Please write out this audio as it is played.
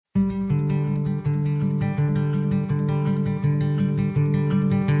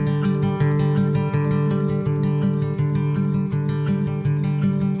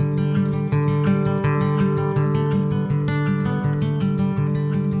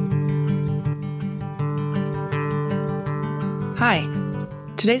Hi.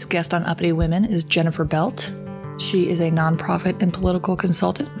 Today's guest on Uppity Women is Jennifer Belt. She is a nonprofit and political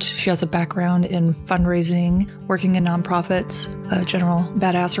consultant. She has a background in fundraising, working in nonprofits, general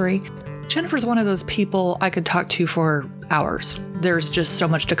badassery. Jennifer's one of those people I could talk to for hours. There's just so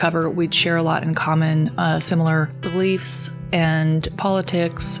much to cover. We'd share a lot in common, similar beliefs and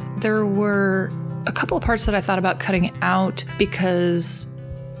politics. There were a couple of parts that I thought about cutting out because,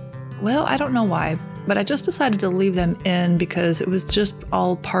 well, I don't know why, but I just decided to leave them in because it was just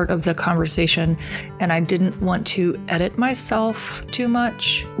all part of the conversation and I didn't want to edit myself too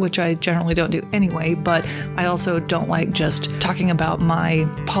much, which I generally don't do anyway, but I also don't like just talking about my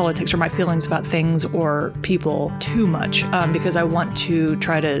politics or my feelings about things or people too much because I want to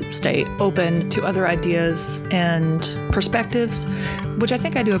try to stay open to other ideas and perspectives, which I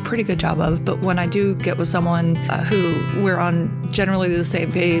think I do a pretty good job of. But when I do get with someone who we're on generally the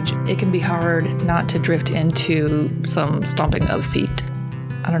same page, it can be hard not to drift into some stomping of feet.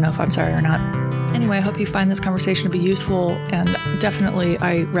 I don't know if I'm sorry or not. Anyway, I hope you find this conversation to be useful, and definitely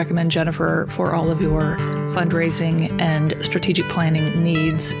I recommend Jennifer for all of your fundraising and strategic planning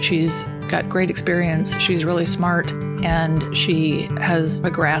needs. She's got great experience. She's really smart, and she has a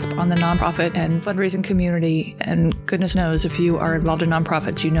grasp on the nonprofit and fundraising community. And goodness knows, if you are involved in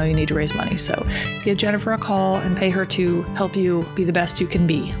nonprofits, you know you need to raise money. So give Jennifer a call and pay her to help you be the best you can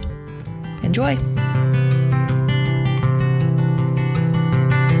be. Enjoy.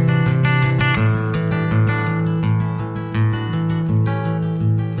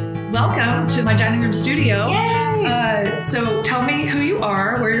 Welcome to my dining room studio. Yay! So tell me who you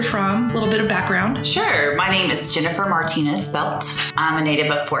are, where you're from, a little bit of background. Sure. My name is Jennifer Martinez Belt. I'm a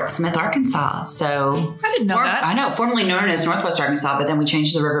native of Fort Smith, Arkansas. So I didn't know that. I know, formerly known as Northwest Arkansas, but then we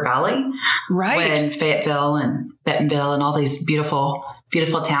changed to the River Valley. Right. When Fayetteville and Bentonville and all these beautiful,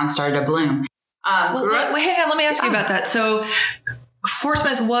 beautiful towns started to bloom. Hang on. Let me ask you about that. So Fort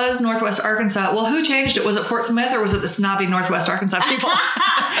Smith was Northwest Arkansas. Well, who changed it? Was it Fort Smith or was it the snobby Northwest Arkansas people?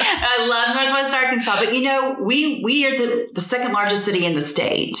 I love Northwest Arkansas, but you know, we are the second largest city in the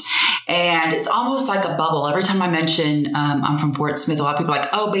state, and it's almost like a bubble. Every time I mention I'm from Fort Smith, a lot of people are like,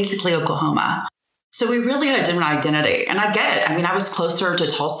 oh, basically Oklahoma. So we really had a different identity, and I get it. I mean, I was closer to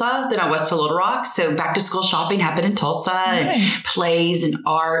Tulsa than I was to Little Rock, so back to school shopping happened in Tulsa, and plays and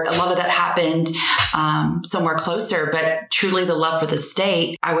art. A lot of that happened somewhere closer, but truly the love for the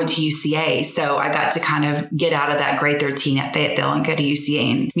state. I went to UCA, so I got to kind of get out of that grade 13 at Fayetteville and go to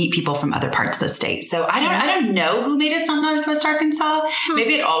UCA and meet people from other parts of the state. So I don't know who made us not Northwest Arkansas.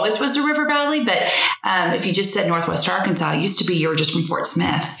 Maybe it always was the River Valley, but if you just said Northwest Arkansas, it used to be you were just from Fort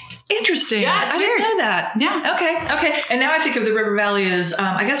Smith. Interesting. Yeah, I didn't know that. Yeah. Okay. And now I think of the River Valley as,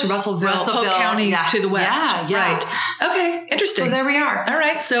 I guess, Russellville, Polk County to the west. Yeah. Right. Okay. Interesting. So there we are. All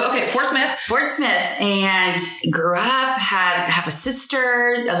right. So, Fort Smith. And grew up, have a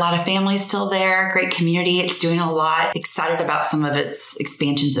sister, a lot of family still there, great community. It's doing a lot. Excited about some of its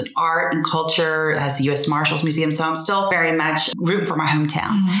expansions in art and culture. It has the U.S. Marshals Museum. So I'm still very much rooting for my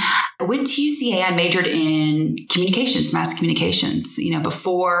hometown. Mm-hmm. I went to UCA. I majored in communications, mass communications. You know,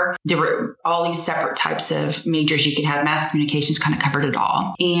 before there were all these separate types of majors you could have. Mass communications kind of covered it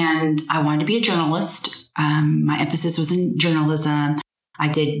all. And I wanted to be a journalist. My emphasis was in journalism.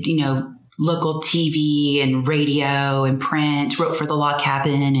 I did, local TV and radio and print, wrote for the Log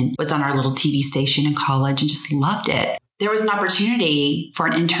Cabin and was on our little TV station in college and just loved it. There was an opportunity for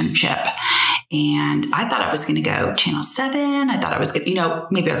an internship. And I thought I was going to go Channel 7. I thought I was going to,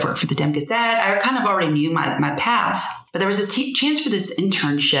 maybe I'd work for the Dem Gazette. I kind of already knew my path. But there was this chance for this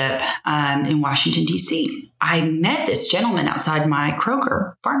internship in Washington, D.C. I met this gentleman outside my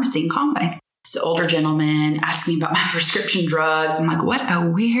Kroger pharmacy in Conway. This older gentleman asked me about my prescription drugs. I'm like, what a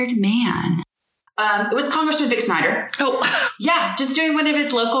weird man. It was Congressman Vic Snyder. Oh, yeah. Just doing one of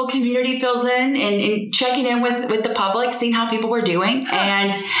his local community fills in and checking in with the public, seeing how people were doing.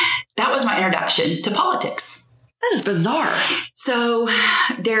 And that was my introduction to politics. That is bizarre. So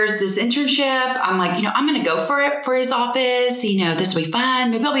there's this internship. I'm like, I'm going to go for it for his office. This will be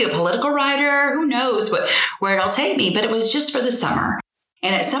fun. Maybe I'll be a political writer. Who knows where it'll take me. But it was just for the summer.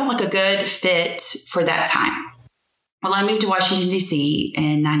 And it sounded like a good fit for that time. Well, I moved to Washington, D.C.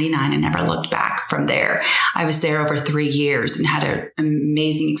 in 99 and never looked back from there. I was there over 3 years and had an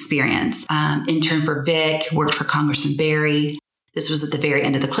amazing experience. Interned for Vic, worked for Congressman Berry. This was at the very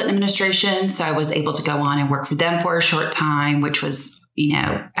end of the Clinton administration. So I was able to go on and work for them for a short time, which was, in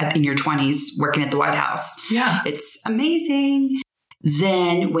your 20s, working at the White House. Yeah. It's amazing.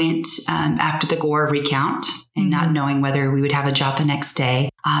 Then went after the Gore recount and not knowing whether we would have a job the next day,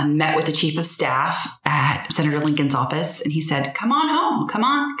 met with the chief of staff at Senator Lincoln's office. And he said, come on home. Come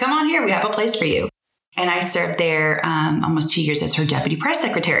on here. We have a place for you. And I served there almost 2 years as her deputy press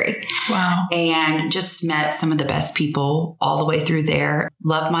secretary. Wow. And just met some of the best people all the way through there.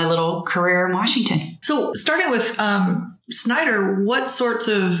 Loved my little career in Washington. So starting with Snyder, what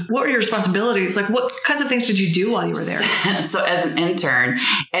were your responsibilities? Like what kinds of things did you do while you were there? So as an intern,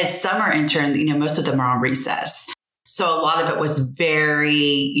 as summer intern, most of them are on recess. So a lot of it was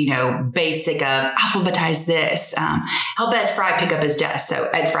very, basic of alphabetize this, help Ed Fry pick up his desk. So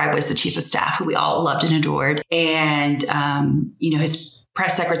Ed Fry was the chief of staff who we all loved and adored. And, his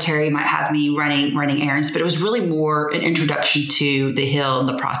press secretary might have me running errands, but it was really more an introduction to the Hill and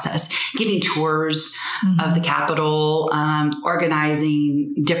the process, giving tours of the Capitol,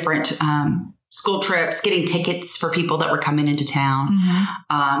 organizing different school trips, getting tickets for people that were coming into town.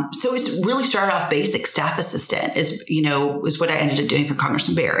 So it really started off basic staff assistant is what I ended up doing for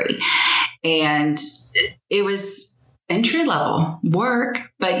Congressman Berry. And it was entry level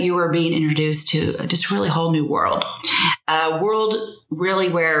work, but you were being introduced to just really whole new world. A world really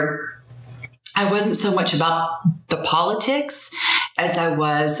where I wasn't so much about the politics as I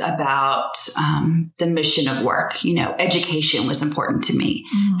was about the mission of work. Education was important to me.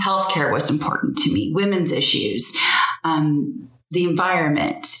 Healthcare was important to me. Women's issues, the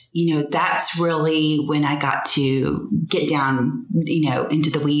environment, that's really when I got to get down,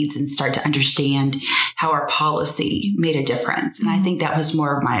 into the weeds and start to understand how our policy made a difference. And I think that was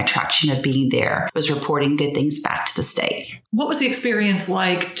more of my attraction of being there, was reporting good things back to the state. What was the experience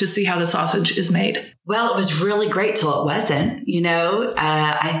like to see how the sausage is made? Well, it was really great till it wasn't,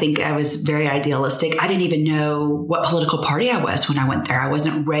 I think I was very idealistic. I didn't even know what political party I was when I went there. I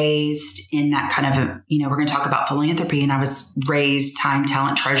wasn't raised in that kind of, we're going to talk about philanthropy. And I was raised time,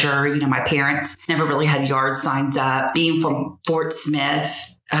 talent, treasure. My parents never really had yard signs up. Being from Fort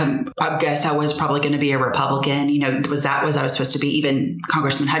Smith, I guess I was probably going to be a Republican. Was I was supposed to be? Even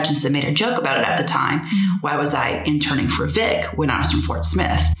Congressman Hutchinson made a joke about it at the time. Why was I interning for Vic when I was from Fort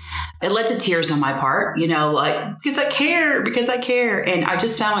Smith? It led to tears on my part, because I care. And I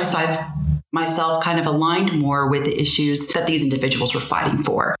just found myself kind of aligned more with the issues that these individuals were fighting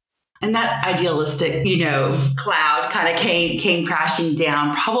for. And that idealistic, cloud kind of came crashing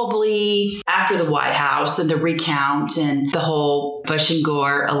down probably after the White House and the recount and the whole Bush and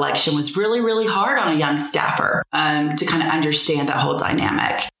Gore election was really, really hard on a young staffer to kind of understand that whole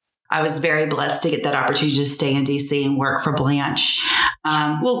dynamic. I was very blessed to get that opportunity to stay in DC and work for Blanche.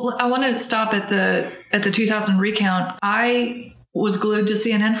 Well, I want to stop at the 2000 recount. I was glued to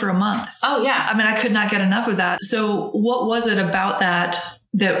CNN for a month. Oh, yeah. I mean, I could not get enough of that. So what was it about that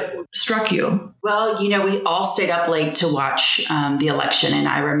struck you? Well, we all stayed up late to watch the election. And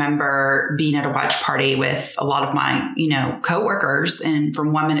I remember being at a watch party with a lot of my, coworkers. And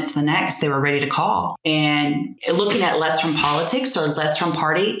from 1 minute to the next, they were ready to call. And looking at less from politics or less from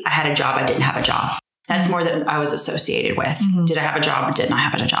party, I had a job. I didn't have a job. That's more than I was associated with. Did I have a job or didn't I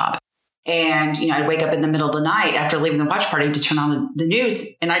have a job? And, I'd wake up in the middle of the night after leaving the watch party to turn on the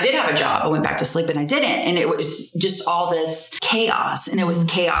news. And I did have a job. I went back to sleep and I didn't. And it was just all this chaos. And it was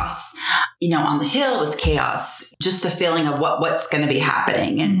chaos, on the Hill, it was chaos. Just the feeling of what's going to be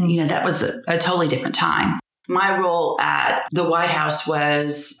happening. And, that was a totally different time. My role at the White House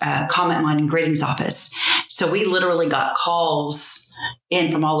was comment line and greetings office. So we literally got calls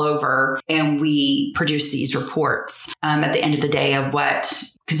in from all over, and we produced these reports at the end of the day of what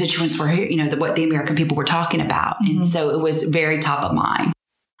constituents were here, what the American people were talking about. And so it was very top of mind.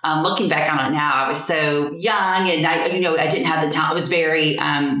 Looking back on it now, I was so young and I didn't have the talent. It was very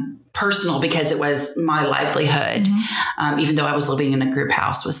personal because it was my livelihood. Even though I was living in a group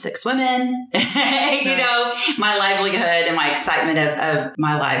house with 6 women, my livelihood and my excitement of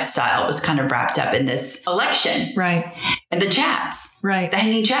my lifestyle was kind of wrapped up in this election. Right. And the chats. Right. The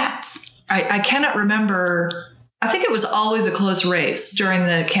hanging chats. I cannot remember. I think it was always a close race during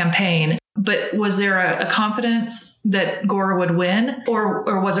the campaign. But was there a confidence that Gore would win?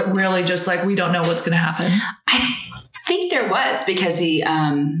 Or was it really just like, we don't know what's going to happen? I think there was, because the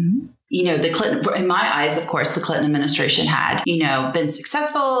Clinton, in my eyes, of course, the Clinton administration had, been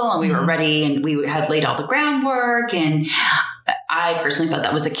successful and we were ready and we had laid all the groundwork. And I personally thought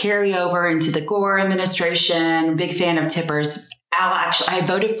that was a carryover into the Gore administration. Big fan of Tippers. I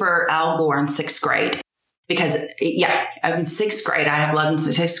voted for Al Gore in 6th grade. Because, in 6th grade, I have loved him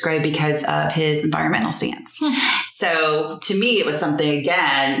since 6th grade because of his environmental stance. So to me, it was something,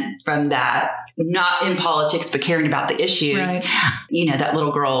 again, from that, not in politics, but caring about the issues, that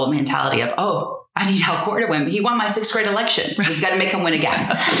little girl mentality of, I need Al Gore to win. He won my 6th grade election. We've got to make him win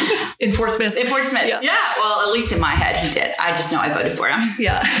again. In Fort Smith. Yeah. Well, at least in my head, he did. I just know I voted for him.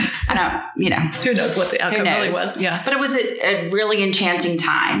 Yeah. I don't, Who knows what the outcome really was. Yeah. But it was a really enchanting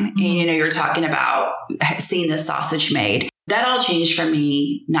time. And, you're talking about seeing this sausage made. That all changed for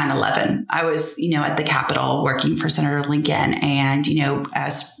me 9/11. I was, at the Capitol working for Senator Lincoln, and,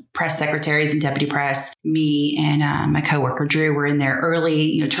 as press secretaries and deputy press, me and my coworker Drew were in there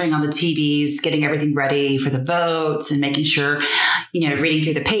early, turning on the TVs, getting everything ready for the votes and making sure, reading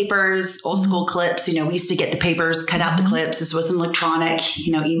through the papers, old school clips. We used to get the papers, cut out the clips. This wasn't electronic,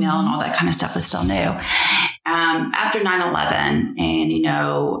 email and all that kind of stuff was still new. After 9/11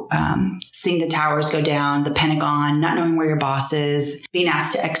 and, seeing the towers go down, the Pentagon, not knowing where your boss is, being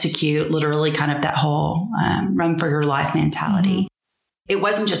asked to execute, literally kind of that whole run for your life mentality. It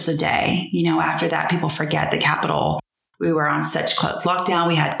wasn't just a day. After that, people forget the Capitol. We were on such close lockdown.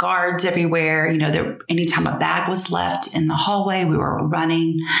 We had guards everywhere. Anytime a bag was left in the hallway, we were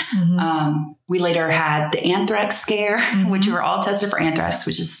running. We later had the anthrax scare, which we were all tested for anthrax,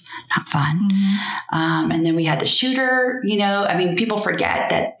 which is not fun. And then we had the shooter. People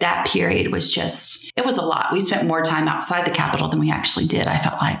forget that period was it was a lot. We spent more time outside the Capitol than we actually did, I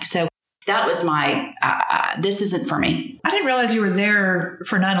felt like. So that was my, this isn't for me. I didn't realize you were there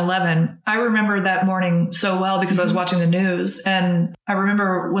for 9/11. I remember that morning so well because I was watching the news. And I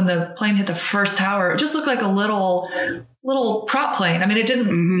remember when the plane hit the first tower, it just looked like a little prop plane. It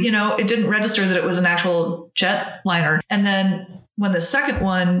didn't, it didn't register that it was an actual jetliner. And then when the second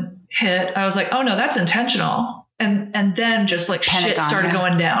one hit, I was like, oh no, that's intentional. And then just like Pentagon, shit started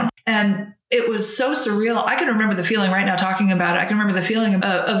going down. And it was so surreal. I can remember the feeling right now talking about it. I can remember the feeling of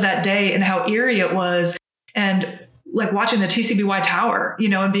that day and how eerie it was. And like watching the TCBY tower,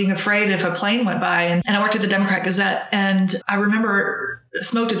 and being afraid if a plane went by. And I worked at the Democrat Gazette. And I remember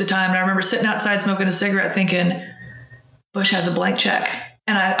smoked at the time. And I remember sitting outside smoking a cigarette thinking, Bush has a blank check.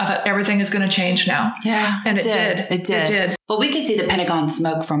 And I thought everything is going to change now. Yeah. And it did. It did. Well, we could see the Pentagon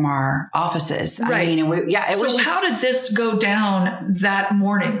smoke from our offices. Right. So how did this go down that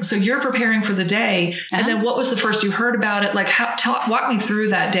morning? So you're preparing for the day. And then what was the first you heard about it? Like, walk me through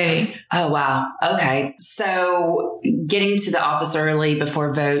that day. Oh, wow. Okay. So getting to the office early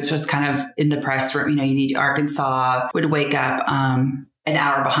before votes was kind of in the press room. You need Arkansas would wake up, an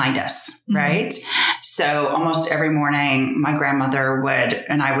hour behind us, right? So almost every morning, my grandmother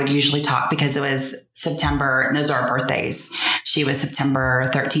and I would usually talk because it was September, and those are our birthdays. She was September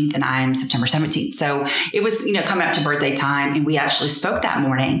 13th and I'm September 17th. So it was, coming up to birthday time, and we actually spoke that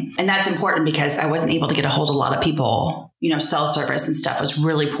morning. And that's important because I wasn't able to get a hold of a lot of people. Cell service and stuff was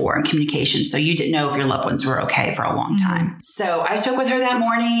really poor in communication. So you didn't know if your loved ones were okay for a long time. So I spoke with her that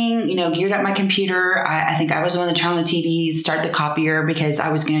morning, geared up my computer. I think I was the one that turned on the TV, start the copier, because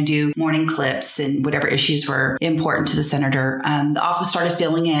I was going to do morning clips and whatever issues were important to the senator. The office started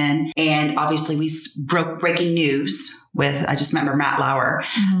filling in, and obviously we broke breaking news with, I just remember Matt Lauer.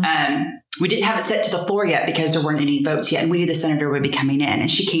 We didn't have it set to the floor yet because there weren't any votes yet. And we knew the senator would be coming in, and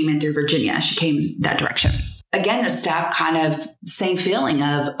she came in through Virginia. She came that direction. Again, the staff kind of same feeling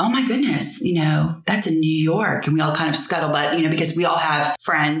of, oh my goodness, that's in New York. And we all kind of scuttlebutt, because we all have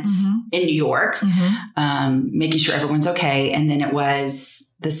friends in New York, making sure everyone's okay. And then it was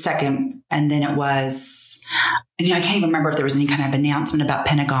the second, and then it was, I can't even remember if there was any kind of announcement about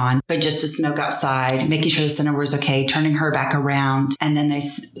Pentagon, but just the smoke outside, making sure the senator was okay, turning her back around. And then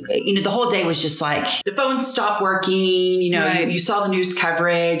the whole day was just like the phones stopped working. You saw the news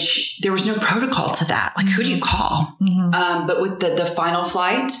coverage. There was no protocol to that. Like, who do you call? But with the final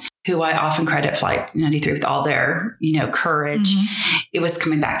flight, who I often credit Flight 93 with all their, courage, it was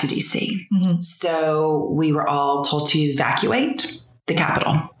coming back to DC. So we were all told to evacuate the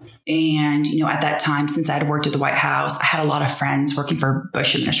Capitol. And, at that time, since I had worked at the White House, I had a lot of friends working for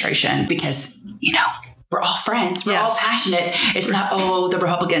Bush administration because, we're all friends. We're all passionate. It's not, the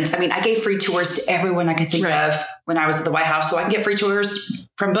Republicans. I gave free tours to everyone I could think of when I was at the White House, so I can get free tours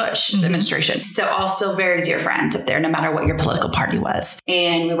from Bush administration. So all still very dear friends up there, no matter what your political party was.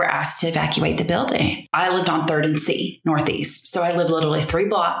 And we were asked to evacuate the building. I lived on 3rd and C, Northeast. So I lived literally 3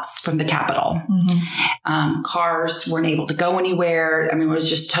 blocks from the Capitol. Cars weren't able to go anywhere. It was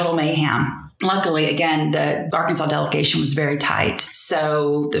just total mayhem. Luckily, again, the Arkansas delegation was very tight.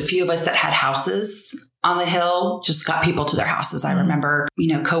 So the few of us that had houses on the Hill just got people to their houses. I remember,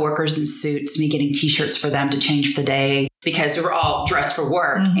 coworkers in suits, me getting T-shirts for them to change for the day because we were all dressed for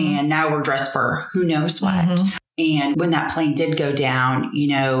work. And now we're dressed for who knows what. And when that plane did go down,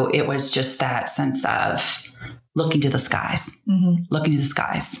 it was just that sense of looking to the skies, looking to the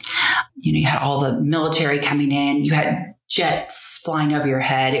skies. You know, you had all the military coming in, you had jets flying over your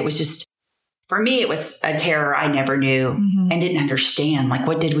head. It was just, for me, it was a terror I never knew and didn't understand. Like,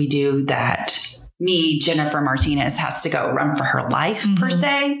 what did we do that me, Jennifer Martinez, has to go run for her life per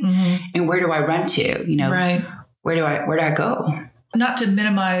se? And where do I run to? You know, where do I go? Not to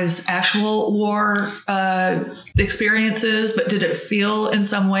minimize actual war experiences, but did it feel in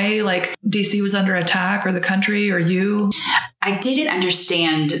some way like DC was under attack, or the country, or you? I didn't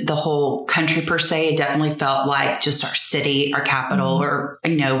understand the whole country per se. It definitely felt like just our city, our capital, or,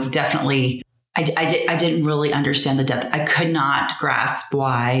 you know, definitely I didn't really understand the depth. I could not grasp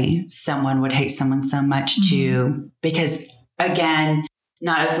why someone would hate someone so much because, again,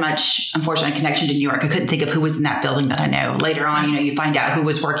 not as much, unfortunately, connection to New York. I couldn't think of who was in that building that I know. Later on, you know, you find out who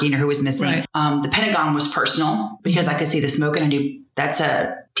was working or who was missing. The Pentagon was personal because I could see the smoke and I knew that's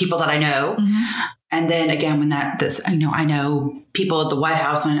people that I know. And then again, when I know people at the White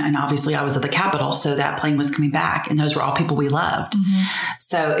House, and obviously I was at the Capitol, so that plane was coming back, and those were all people we loved.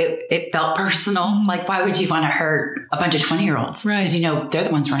 So it felt personal. Like, why would you want to hurt a bunch of 20-year-olds? Right. Because, you know, they're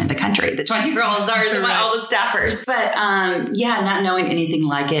the ones running the country. The 20-year-olds are all the staffers. But not knowing anything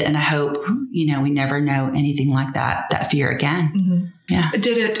like it. And I hope, you know, we never know anything like that fear again. Yeah.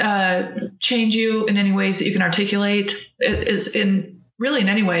 Did it change you in any ways that you can articulate? Really in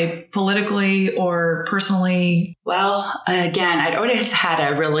any way, politically or personally? Well, again, I'd always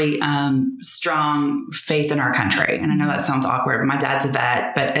had a really strong faith in our country. And I know that sounds awkward, but my dad's a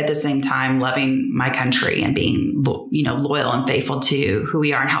vet, but at the same time, loving my country and being, you know, loyal and faithful to who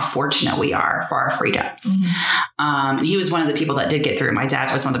we are and how fortunate we are for our freedoms. And he was one of the people that did get through. My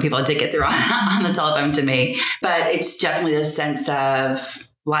dad was one of the people that did get through on the telephone to me. But it's definitely this sense of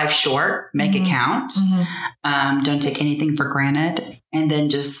life short, make it count. Don't take anything for granted. And then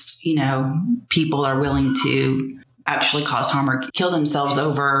just, you know, people are willing to actually cause harm or kill themselves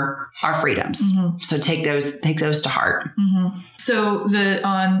over our freedoms. So take those to heart. So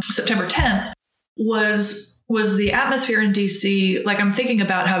on September 10th was the atmosphere in DC, like, I'm thinking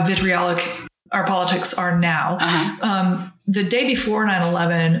about how vitriolic our politics are now. The day before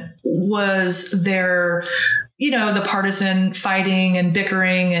 9/11 was there, you know, the partisan fighting and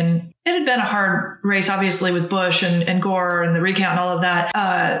bickering, and it had been a hard race, obviously, with Bush and Gore and the recount and all of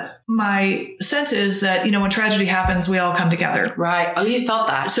that. My sense is that, you know, when tragedy happens, we all come together. Right. Oh, you felt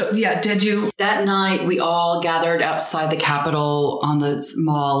that. So, yeah. Did you? That night, we all gathered outside the Capitol on the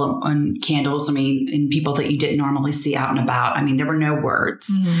mall on candles. I mean, and people that you didn't normally see out and about. I mean, there were no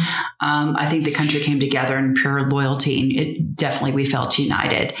words. I think the country came together in pure loyalty, and we felt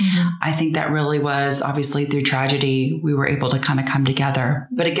united. I think that really was, obviously, through tragedy, we were able to kind of come together.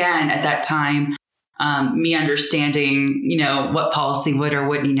 But again, at that time, me understanding, you know, what policy would or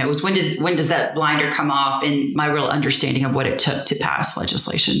wouldn't, you know, was when does that blinder come off? And my real understanding of what it took to pass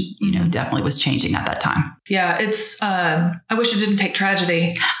legislation, you know, definitely was changing at that time. Yeah, it's, I wish it didn't take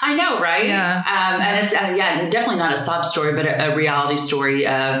tragedy. I know, right? Yeah. And it's, definitely not a sob story, but a reality story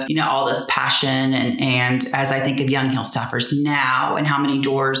of, you know, all this passion. And as I think of Young Hill staffers now and how many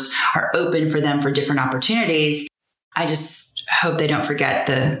doors are open for them for different opportunities, I just hope they don't forget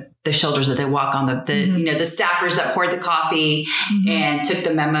the shoulders that they walk on, you know, the staffers that poured the coffee and took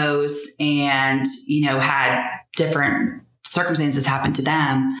the memos and, you know, had different circumstances happen to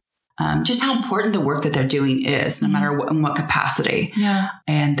them. Just how important the work that they're doing is, no matter in what capacity. Yeah.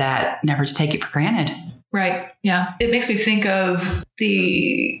 And that never to take it for granted. Right. Yeah. It makes me think of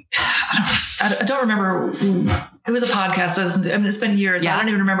I don't remember. It was a podcast. It's been years. Yeah. I don't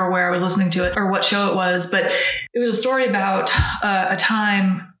even remember where I was listening to it or what show it was, but it was a story about a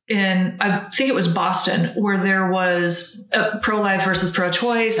time in, I think it was Boston, where there was a pro-life versus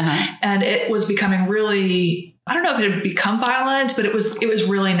pro-choice. And it was becoming really, I don't know if it had become violent, but it was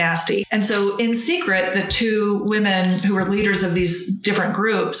really nasty. And so in secret, the two women who were leaders of these different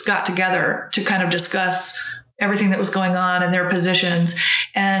groups got together to kind of discuss everything that was going on and their positions.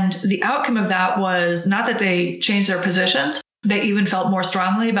 And the outcome of that was not that they changed their positions. They even felt more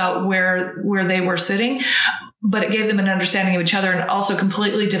strongly about where they were sitting, but it gave them an understanding of each other and also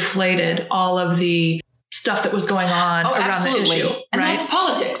completely deflated all of the stuff that was going on around the issue. And that's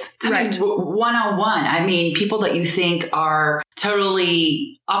politics. Right. One-on-one. I mean, people that you think are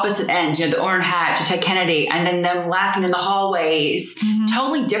totally opposite ends, you know, the Orrin Hatch to Ted Kennedy, and then them laughing in the hallways,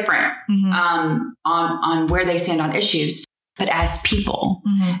 totally different on where they stand on issues. but as people.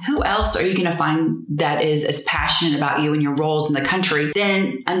 Who else are you going to find that is as passionate about you and your roles in the country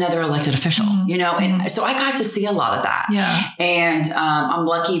than another elected official, you know? And so I got to see a lot of that. Yeah. And I'm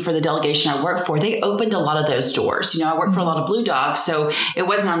lucky for the delegation I work for. They opened a lot of those doors. You know, I work for a lot of Blue Dogs, so it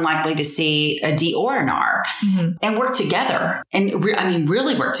wasn't unlikely to see a D or an R and work together. And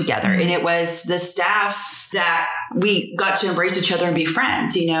really work together. And it was the staff that we got to embrace each other and be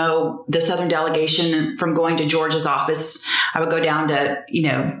friends. You know, the Southern delegation, from going to Georgia's office, I would go down to, you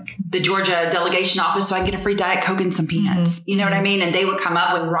know, the Georgia delegation office so I could get a free Diet Coke and some peanuts. You know what I mean? And they would come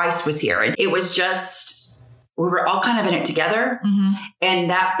up when Rice was here. And it was just, we were all kind of in it together. And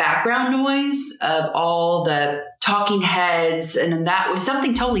that background noise of all the talking heads, and then that was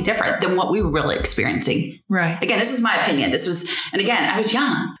something totally different than what we were really experiencing. Right. Again, this is my opinion. And again, I was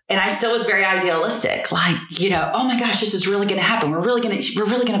young and I still was very idealistic. Like, you know, oh my gosh, this is really going to happen. We're really going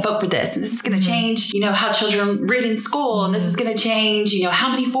to vote for this. And this is going to change, you know, how children read in school. And this is going to change, you know, how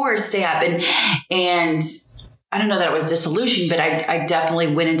many forests stay up. And I don't know that it was disillusioned, but I definitely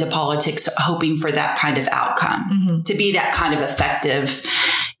went into politics hoping for that kind of outcome, to be that kind of effective,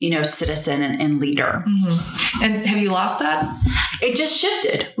 you know, citizen and leader. And have you lost that? It just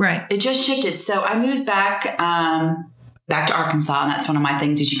shifted. Right. It just shifted. So I moved back to Arkansas, and that's one of my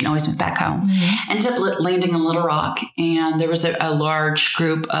things is you can always move back home. Ended up landing in Little Rock, and there was a large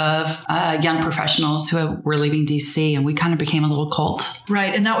group of young professionals who were leaving D.C., and we kind of became a little cult.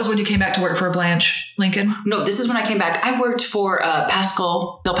 Right. And that was when you came back to work for Blanche Lincoln? No, this is when I came back. I worked for Bill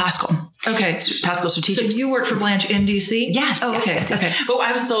Pascal. Okay. Pascal Strategics. So you worked for Blanche in D.C.? Yes. Oh, okay. Yes. Okay. But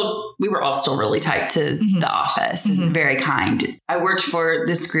we were all still really tight to the office and very kind. I worked for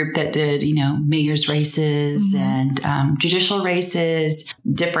this group that did, you know, mayor's races and judicial races,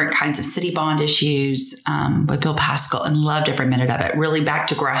 different kinds of city bond issues with Bill Pascal, and loved every minute of it. Really back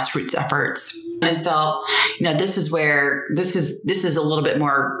to grassroots efforts, and felt, you know, this is where this is a little bit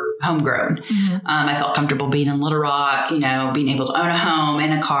more homegrown. I felt comfortable being in Little Rock, you know, being able to own a home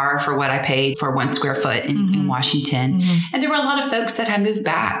and a car for what I paid for 1 square foot in Washington. And there were a lot of folks that had moved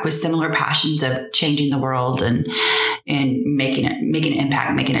back with similar passions of changing the world and making an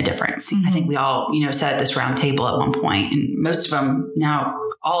impact, making a difference. I think we all, you know, sat at this round table at one point, and most of them now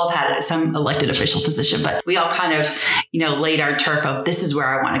all have had some elected official position, but we all kind of, you know, laid our turf of this is where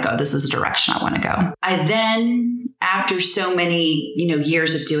I want to go. This is the direction I want to go. I then, after so many, you know,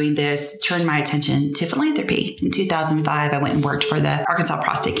 years of doing this, turned my attention to philanthropy. In 2005, I went and worked for the Arkansas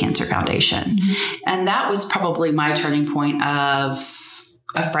Prostate Cancer Foundation. And that was probably my turning point of,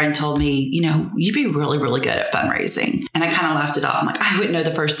 a friend told me, you know, you'd be really, really good at fundraising. And I kind of laughed it off. I'm like, I wouldn't know the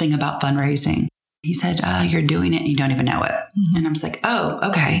first thing about fundraising. He said, you're doing it and you don't even know it. And I was like, oh,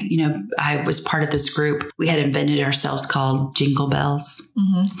 okay. You know, I was part of this group. We had invented ourselves called Jingle Bells.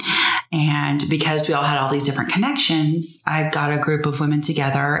 And because we all had all these different connections, I got a group of women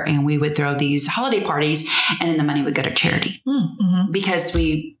together and we would throw these holiday parties, and then the money would go to charity. Because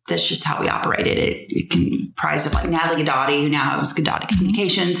that's just how we operated. It comprised of like Natalie Godotti, who now has Godotti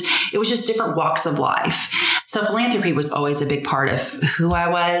Communications. It was just different walks of life. So philanthropy was always a big part of who I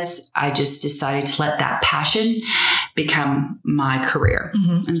was. I just decided to let that passion become my career.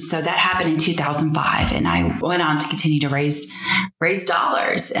 And so that happened in 2005. And I went on to continue to raise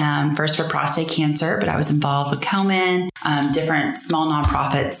dollars, first for prostate cancer, but I was involved with Komen, different small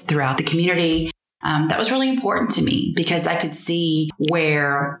nonprofits throughout the community. That was really important to me because I could see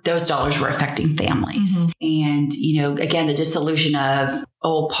where those dollars were affecting families. And, you know, again, the dissolution of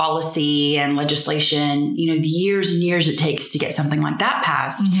old policy and legislation, you know, the years and years it takes to get something like that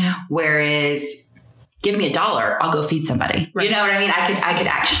passed. Whereas give me $1, I'll go feed somebody. Right. You know what I mean? I could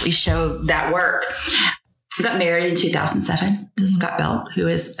actually show that work. I got married in 2007 to Scott Belt, who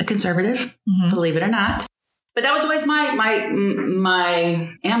is a conservative, believe it or not. But that was always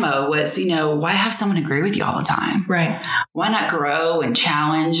my ammo was, you know, why have someone agree with you all the time? Right. Why not grow and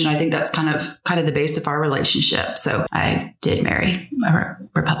challenge? And I think that's kind of the base of our relationship. So I did marry a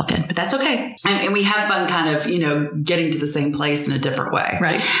Republican, but that's okay. And we have fun kind of, you know, getting to the same place in a different way.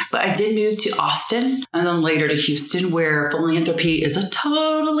 Right. But I did move to Austin and then later to Houston, where philanthropy is a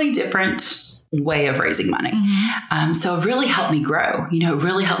totally different way of raising money. So it really helped me grow, you know, it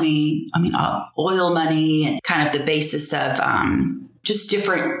really helped me, oil money and kind of the basis of just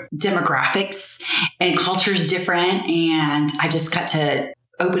different demographics and cultures different. And I just got to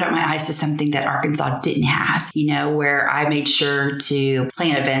open up my eyes to something that Arkansas didn't have, you know, where I made sure to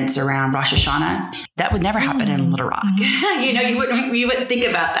plan events around Rosh Hashanah. That would never happen in Little Rock. You know, you wouldn't think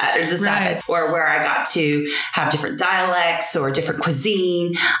about that or the Sabbath, or where I got to have different dialects or different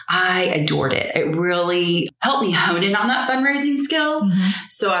cuisine. I adored it. It really helped me hone in on that fundraising skill.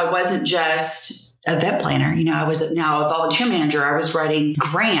 So I wasn't just event planner. I was now a volunteer manager. I was writing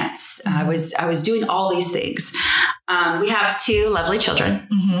grants. I was doing all these things. We have 2 lovely children,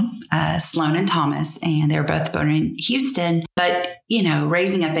 Sloan and Thomas, and they're both born in Houston. But,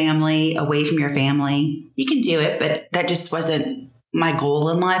 raising a family away from your family, you can do it, but that just wasn't my goal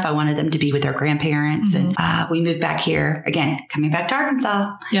in life. I wanted them to be with their grandparents. And we moved back here, again, coming back to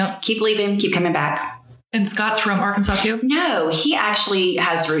Arkansas. Yep. Keep leaving, keep coming back. And Scott's from Arkansas too? No, he actually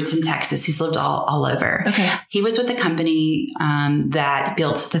has roots in Texas. He's lived all over. Okay. He was with the company that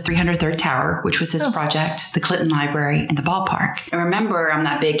built the 303rd Tower, which was his project, the Clinton Library, and the ballpark. And remember, I'm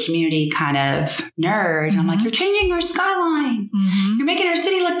that big community kind of nerd. And I'm like, you're changing our skyline. You're making our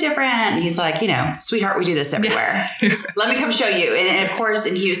city look different. And he's like, sweetheart, we do this everywhere. Let me come show you. And of course,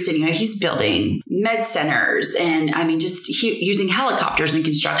 in Houston, he's building med centers and just using helicopters in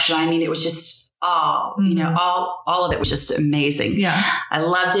construction. It was just all of it was just amazing. Yeah. I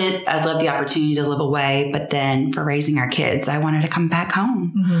loved it. I loved the opportunity to live away. But then for raising our kids, I wanted to come back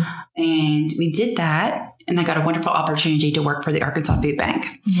home. And we did that. And I got a wonderful opportunity to work for the Arkansas Food Bank.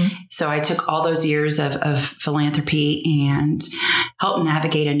 So I took all those years of philanthropy and helped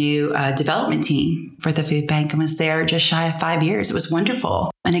navigate a new development team for the food bank and was there just shy of 5 years. It was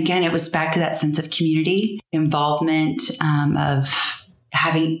wonderful. And again, it was back to that sense of community involvement, of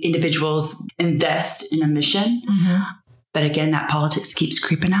having individuals invest in a mission. But again, that politics keeps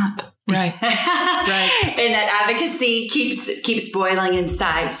creeping up. Right. Right. And that advocacy keeps boiling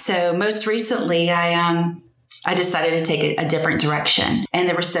inside. So most recently, I decided to take a different direction. And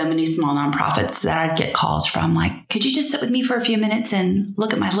there were so many small nonprofits that I'd get calls from like, could you just sit with me for a few minutes and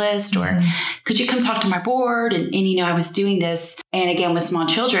look at my list? Or could you come talk to my board? And I was doing this. And again, with small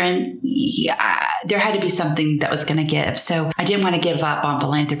children, there had to be something that was going to give. So I didn't want to give up on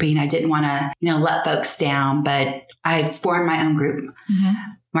philanthropy and I didn't want to, let folks down. But I formed my own group.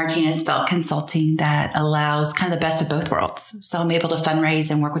 Martinez Felt Consulting that allows kind of the best of both worlds. So I'm able to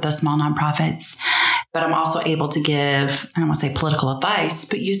fundraise and work with those small nonprofits, but I'm also able to give, I don't want to say political advice,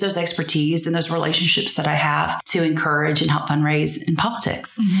 but use those expertise and those relationships that I have to encourage and help fundraise in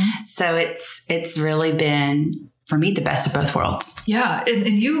politics. So it's really been, for me, the best of both worlds. Yeah.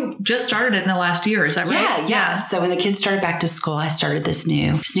 And you just started it in the last year. Is that right? Yeah. So when the kids started back to school, I started this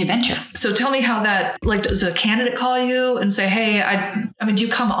new venture. So tell me how that, does a candidate call you and say, hey, do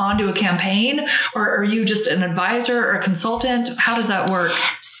you come onto a campaign or are you just an advisor or a consultant? How does that work?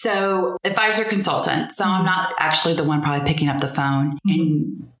 So advisor consultant. So I'm not actually the one probably picking up the phone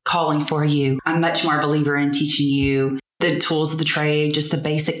and calling for you. I'm much more a believer in teaching you the tools of the trade, just the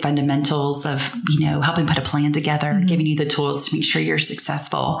basic fundamentals of, helping put a plan together, giving you the tools to make sure you're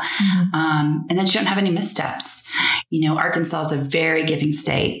successful. And then you don't have any missteps. Arkansas is a very giving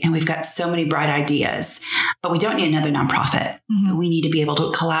state and we've got so many bright ideas, but we don't need another nonprofit. We need to be able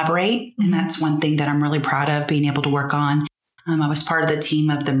to collaborate. And that's one thing that I'm really proud of being able to work on. I was part of the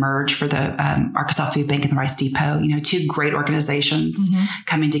team of the merge for the Arkansas Food Bank and the Rice Depot, 2 great organizations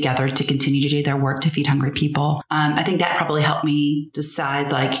coming together to continue to do their work to feed hungry people. I think that probably helped me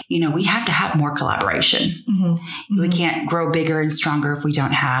decide we have to have more collaboration. We can't grow bigger and stronger if we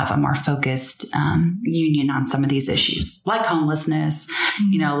don't have a more focused union on some of these issues like homelessness,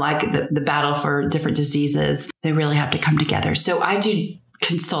 like the battle for different diseases. They really have to come together. So I do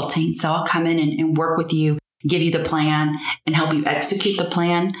consulting. So I'll come in and work with you, give you the plan and help you execute the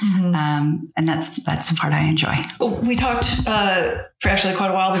plan. And that's the part I enjoy. We talked for actually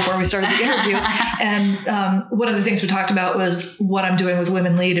quite a while before we started the interview. And one of the things we talked about was what I'm doing with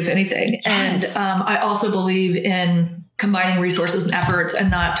Women Lead, if anything. Yes. And I also believe in combining resources and efforts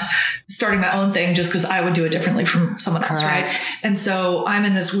and not starting my own thing just because I would do it differently from someone else, right? And so I'm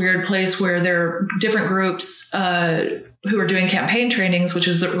in this weird place where there are different groups who are doing campaign trainings, which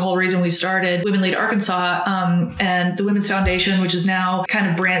is the whole reason we started Women Lead Arkansas, and the Women's Foundation, which is now kind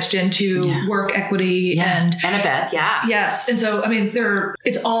of branched into work equity and Annabeth, yes. And so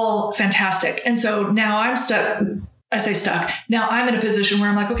it's all fantastic. And so now I'm stuck. I say stuck. Now I'm in a position where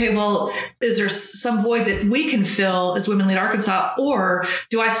I'm like, okay, well, is there some void that we can fill as Women Lead Arkansas, or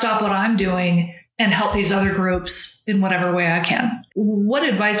do I stop what I'm doing and help these other groups in whatever way I can? What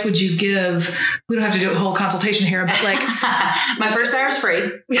advice would you give? We don't have to do a whole consultation here, but my first hour is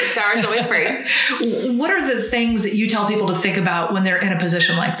free. First hour is always free. What are the things that you tell people to think about when they're in a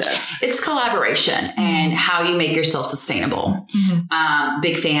position like this? It's collaboration and how you make yourself sustainable.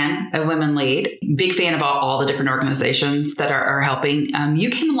 Big fan of Women Lead. Big fan of all the different organizations that are helping. You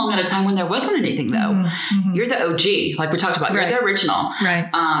came along at a time when there wasn't anything, though. You're the OG, like we talked about. You're the original. Right.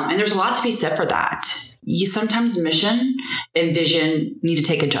 And there's a lot to be said for that. you sometimes mission and vision need to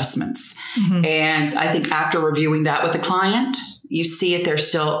take adjustments. And I think after reviewing that with the client, you see if there's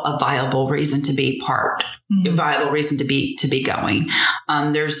still a viable reason to be a viable reason to be going.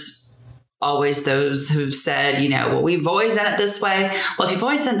 There's always those who've said, well, we've always done it this way. Well, if you've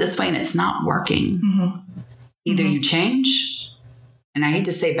always done it this way and it's not working, either you change, and I hate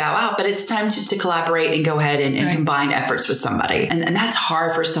to say bow out, but it's time to collaborate and go ahead and combine efforts with somebody. And that's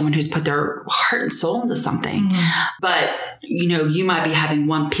hard for someone who's put their heart and soul into something. But, you might be having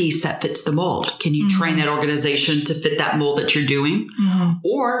one piece that fits the mold. Can you train that organization to fit that mold that you're doing?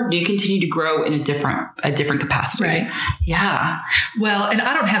 Or do you continue to grow in a different capacity? Right. Yeah. Well, and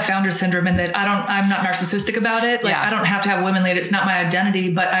I don't have founder syndrome in that I'm not narcissistic about it. Like I don't have to have a women lead. It's not my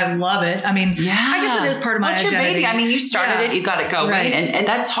identity, but I love it. I mean, I guess it is part of my identity. Your baby. I mean, you started it, you got it going. Right. And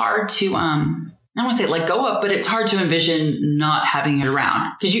that's hard to, I don't want to say let go of, but it's hard to envision not having it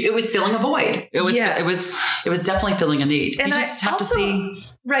around because it was filling a void. It was definitely filling a need. And you just have to see.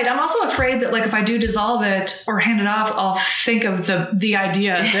 Right. I'm also afraid that if I do dissolve it or hand it off, I'll think of the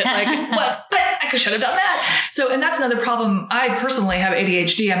idea that but I could should have done that. So, and that's another problem. I personally have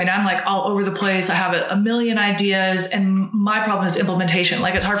ADHD. I mean, I'm all over the place. I have a million ideas and my problem is implementation.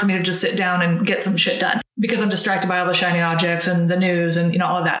 It's hard for me to just sit down and get some shit done because I'm distracted by all the shiny objects and the news and,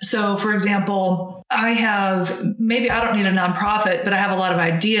 all of that. So for example, maybe I don't need a nonprofit, but I have a lot of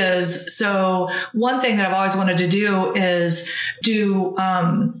ideas. So one thing that I've always wanted to do is do,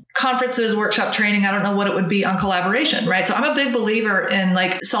 conferences, workshop training. I don't know what it would be on collaboration, right? So I'm a big believer in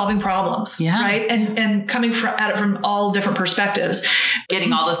solving problems, right? And coming at it from all different perspectives.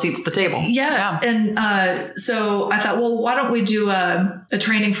 Getting all the seats at the table. Yes. Yeah. And so I thought, well, why don't we do a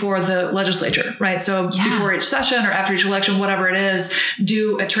training for the legislature, right? So before each session or after each election, whatever it is,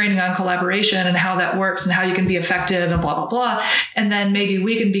 do a training on collaboration and how that works and how you can be effective and blah, blah, blah. And then maybe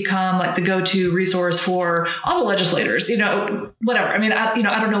we can become the go-to resource for all the legislators, whatever. I mean,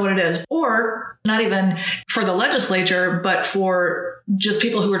 I don't know what it is, or not even for the legislature, but for just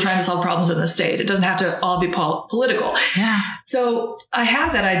people who are trying to solve problems in the state. It doesn't have to all be political. Yeah. So I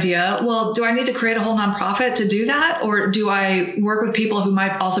have that idea. Well, do I need to create a whole nonprofit to do that? Or do I work with people who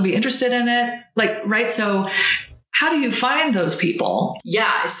might also be interested in it? Right. So how do you find those people?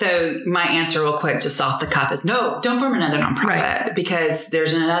 Yeah. So my answer real quick, just off the cuff is no, don't form another nonprofit because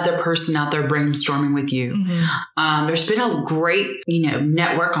there's another person out there brainstorming with you. There's been a great,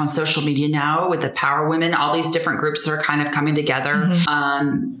 network on social media now with the Power Women, all these different groups that are kind of coming together.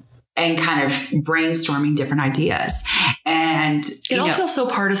 And kind of brainstorming different ideas. And it all feels so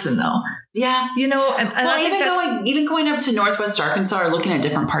partisan though. Yeah. And even going up to Northwest Arkansas or looking at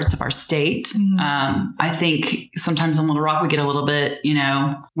different parts of our state. I think sometimes on Little Rock, we get a little bit,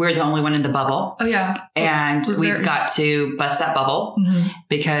 we're the only one in the bubble. Oh yeah. And we've got to bust that bubble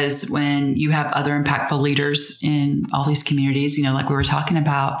because when you have other impactful leaders in all these communities, like we were talking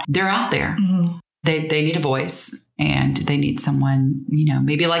about, they're out there. They need a voice and they need someone,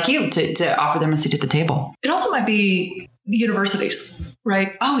 maybe like you to offer them a seat at the table. It also might be universities,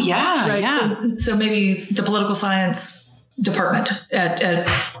 right? Oh, yeah. Right. Yeah. So maybe the political science department at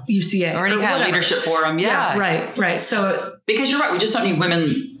UCA. Or any kind of leadership forum. Yeah. Right. So because you're right. We just don't need women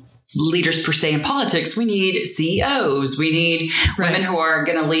leaders per se in politics. We need CEOs. We need women who are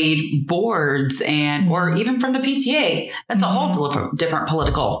going to lead boards or even from the PTA. That's a whole different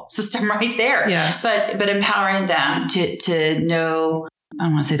political system right there. Yes. But empowering them to know, I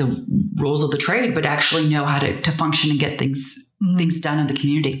don't want to say the rules of the trade, but actually know how to function and get things done in the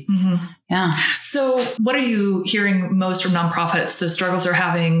community. Yeah. So what are you hearing most from nonprofits, the struggles they're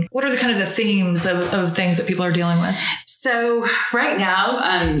having? What are the kind of the themes of things that people are dealing with? So right now,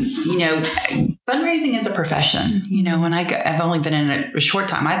 fundraising is a profession, and I've only been in it a short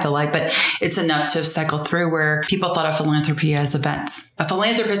time, I feel like, but it's enough to cycle through where people thought of philanthropy as events. A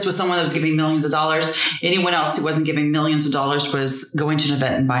philanthropist was someone that was giving millions of dollars. Anyone else who wasn't giving millions of dollars was going to an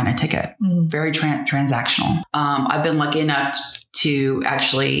event and buying a ticket. Very transactional. I've been lucky enough to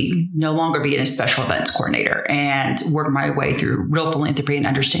actually no longer be a special events coordinator and work my way through real philanthropy and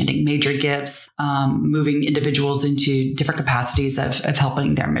understanding major gifts, moving individuals into different capacities of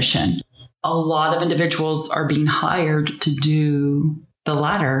helping their mission. A lot of individuals are being hired to do the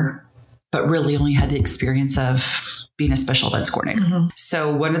latter, but really only had the experience of being a special events coordinator.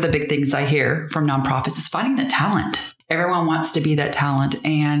 So one of the big things I hear from nonprofits is finding the talent. Everyone wants to be that talent.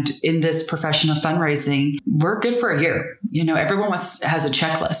 And in this profession of fundraising, we're good for a year. Everyone has a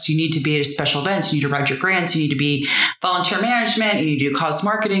checklist. You need to be at a special events. You need to write your grants. You need to be volunteer management. You need to do cause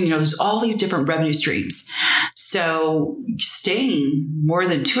marketing. There's all these different revenue streams. So staying more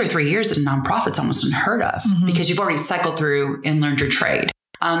than 2 or 3 years at a nonprofit is almost unheard of because you've already cycled through and learned your trade.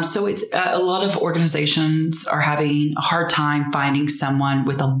 So it's a lot of organizations are having a hard time finding someone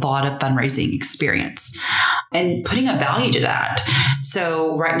with a lot of fundraising experience and putting a value to that.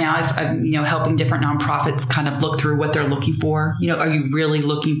 So right now I'm helping different nonprofits kind of look through what they're looking for. Are you really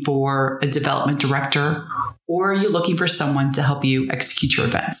looking for a development director? Or are you looking for someone to help you execute your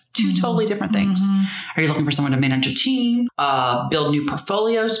events? Two totally different things. Are you looking for someone to manage a team, build new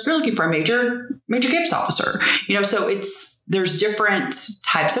portfolios? You're looking for a major gifts officer. So there's different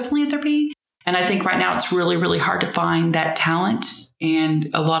types of philanthropy. And I think right now it's really, really hard to find that talent. And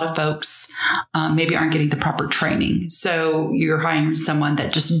a lot of folks maybe aren't getting the proper training. So you're hiring someone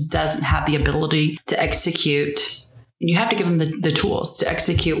that just doesn't have the ability to execute. And you have to give them the tools to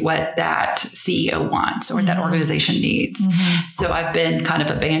execute what that CEO wants or what that organization needs. So I've been kind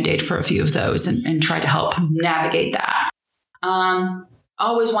of a Band-Aid for a few of those and try to help navigate that.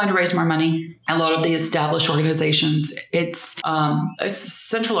 Always wanting to raise more money. A lot of the established organizations, it's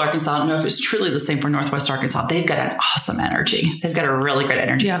Central Arkansas. I don't know if it's truly the same for Northwest Arkansas. They've got an awesome energy. They've got a really great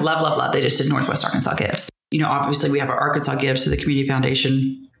energy. Yeah. Love. They just did Northwest Arkansas Gives. Obviously we have our Arkansas Gives to the Community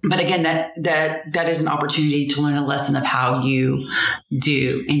Foundation. But again, that is an opportunity to learn a lesson of how you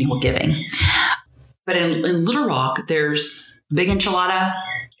do annual giving. But in Little Rock, there's Big Enchilada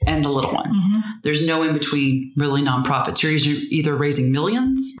and the little one. There's no in between, really, nonprofits. You're either raising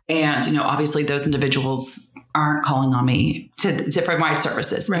millions, and obviously those individuals aren't calling on me for my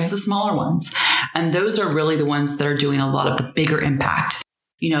services. Right. It's the smaller ones, and those are really the ones that are doing a lot of the bigger impact.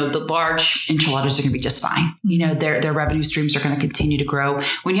 The large enchiladas are going to be just fine. Their revenue streams are going to continue to grow.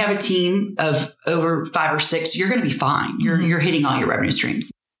 When you have a team of over 5 or 6, you're going to be fine. You're hitting all your revenue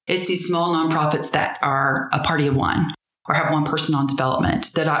streams. It's these small nonprofits that are a party of one or have one person on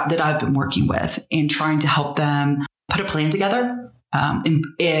development that I've been working with and trying to help them put a plan together.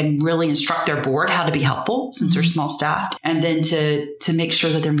 And really instruct their board how to be helpful since they're small staffed, and then to make sure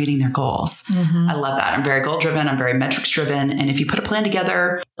that they're meeting their goals. I love that. I'm very goal driven. I'm very metrics driven. And if you put a plan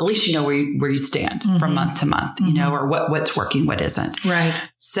together, at least you know where you stand from month to month, or what's working, what isn't. Right.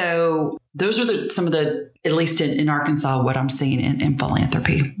 So those are some of the, at least in Arkansas, what I'm seeing in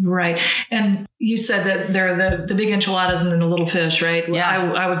philanthropy. Right. And you said that there are the big enchiladas and then the little fish, right?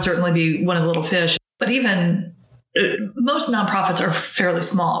 Yeah. I would certainly be one of the little fish, but even most nonprofits are fairly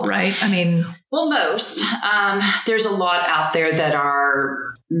small, right? Well, most. There's a lot out there that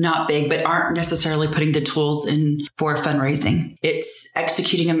are not big, but aren't necessarily putting the tools in for fundraising. It's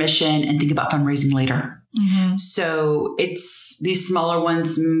executing a mission and think about fundraising later. So it's these smaller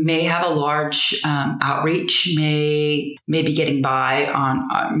ones may have a large outreach, may be getting by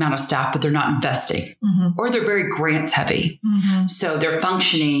on amount of staff, but they're not investing, or they're very grants heavy. So they're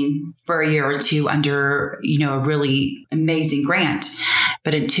functioning for a year or two under a really amazing grant,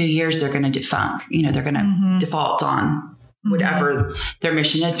 but in 2 years they're going to defunct. They're going to default on whatever their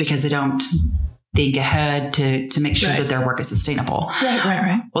mission is because they don't think ahead to make sure that their work is sustainable.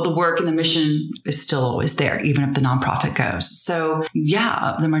 Right. Well, the work and the mission is still always there, even if the nonprofit goes. So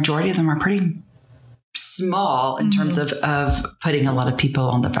yeah, the majority of them are pretty small in terms of putting a lot of people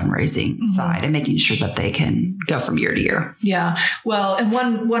on the fundraising side and making sure that they can go from year to year. Yeah. Well, and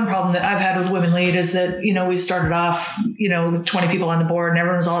one problem that I've had with Women Lead is that, we started off, with 20 people on the board and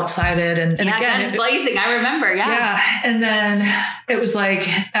everyone was all excited. And again, guns blazing. I remember. Yeah. Yeah. And then it was like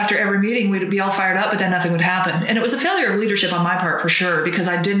after every meeting, we'd be all fired up, but then nothing would happen. And it was a failure of leadership on my part for sure, because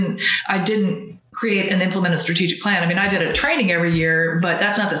I didn't create and implement a strategic plan. I did a training every year, but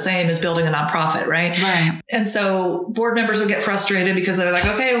that's not the same as building a nonprofit, right? Right. And so board members would get frustrated because they're like,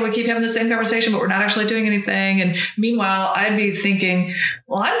 okay, well, we keep having the same conversation, but we're not actually doing anything. And meanwhile, I'd be thinking,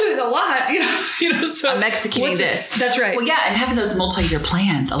 well, I'm doing a lot, so I'm executing this. That's right. Well, yeah. And having those multi-year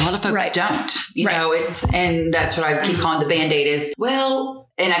plans, a lot of folks don't, and that's what I keep calling the Band-Aid is,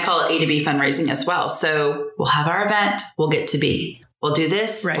 and I call it A to B fundraising as well. So we'll have our event, we'll get to B. We'll do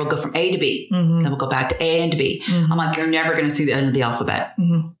this. Right. We'll go from A to B. Then we'll go back to A and to B. I'm like, you're never going to see the end of the alphabet.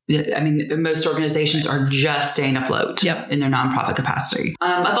 Most organizations are just staying afloat in their nonprofit capacity.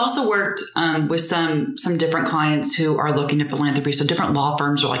 I've also worked with some different clients who are looking at philanthropy. So different law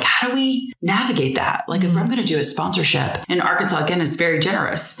firms are like, how do we navigate that? Like if I'm going to do a sponsorship, and Arkansas, again, is very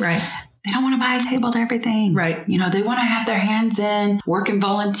generous. Right. They don't want to buy a table to everything. Right. They want to have their hands in, work and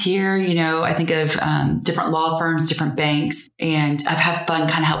volunteer. I think of different law firms, different banks, and I've had fun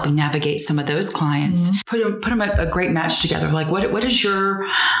kind of helping navigate some of those clients, put them a great match together. Like, what is your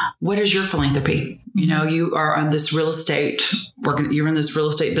what is your philanthropy? You know, you are on this real estate, you're in this real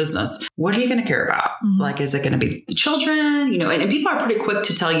estate business. What are you going to care about? Like, is it going to be the children? You know, and people are pretty quick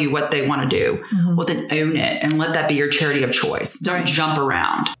to tell you what they want to do. Well, then own it and let that be your charity of choice. Don't jump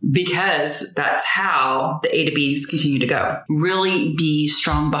around, because that's how the A to B's continue to go. Really be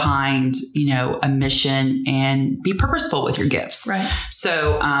strong behind, you know, a mission and be purposeful with your gifts. Right.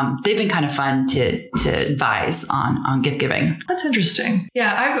 So they've been kind of fun to advise on gift giving. That's interesting.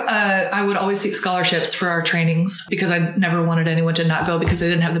 Yeah, I would always seek scholarships for our trainings because I never wanted anyone to not go because they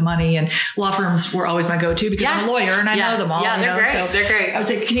didn't have the money, and law firms were always my go-to because I'm a lawyer and I know them all. Yeah, they're great. So they're great. I was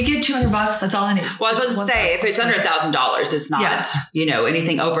like, can you get $200? That's all I need. Well, I was supposed to say, if it's under $1,000, it's not, you know,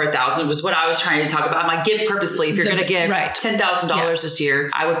 anything over $1,000 was what I was trying to talk about. I'm like, give purposely. If you're going to give $10,000 this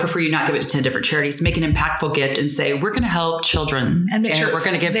year, I would prefer you not give it to 10 different charities. Make an impactful gift and say, we're going to help children. And make sure we're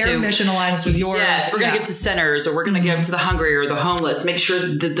going to give their mission aligns with yours. Yes, we're going to give to centers, or we're going to give to the hungry or the homeless. Make sure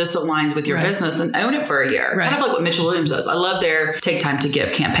that this aligns with your business and own it for a year. Kind of like what Mitchell Williams does. I love their Take Time to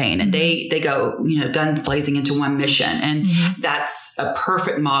Give campaign. And they go, you know, guns blazing into one mission. And that's a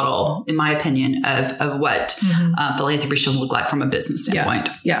perfect model, in my opinion, of what philanthropy should look like from a business standpoint.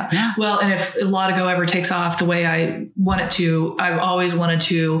 Yeah. Well, and if Latigo ever takes off the way I want it to, I've always wanted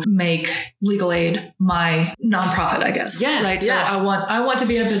to make legal aid my nonprofit, I guess. Yeah. Right. So I want to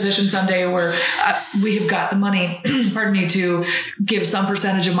be in a position someday where we have got the money, pardon me, to give some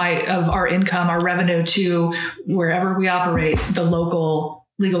percentage of our income, our revenue, to wherever we operate, the local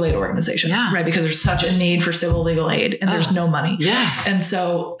legal aid organizations, right? Because there's such a need for civil legal aid and there's no money. Yeah. And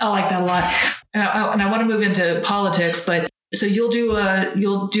so I like that a lot. And I want to move into politics, but so you'll do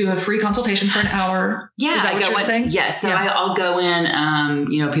a free consultation for an hour. Yeah. Is that what you're saying? Yes. So I'll go in,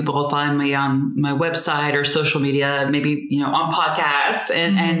 you know, people will find me on my website or social media, maybe, you know, on podcast,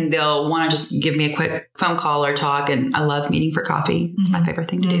 and they'll want to just give me a quick phone call or talk. And I love meeting for coffee. It's my favorite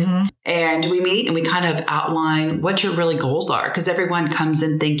thing to do. And we meet and we kind of outline what your really goals are, because everyone comes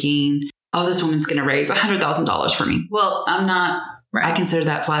in thinking, oh, this woman's going to raise $100,000 for me. Well, I'm not. Right. I consider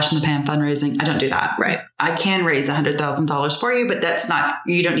that flash in the pan fundraising. I don't do that. Right. I can raise $100,000 for you, but that's not,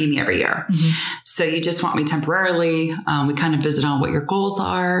 you don't need me every year. So you just want me temporarily. We kind of visit on what your goals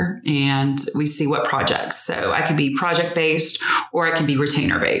are and we see what projects. So I can be project based or I can be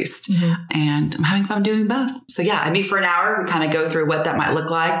retainer based, and I'm having fun doing both. So yeah, I meet for an hour. We kind of go through what that might look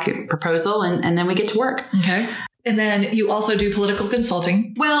like, proposal, and then we get to work. Okay. And then you also do political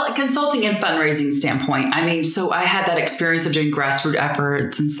consulting. Well, consulting and fundraising standpoint. I mean, so I had that experience of doing grassroots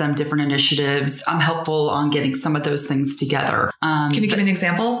efforts and some different initiatives. I'm helpful on getting some of those things together. Can you give me an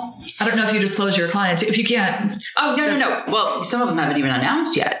example? I don't know if you disclose your clients. If you can't. Oh, no. Well, some of them haven't even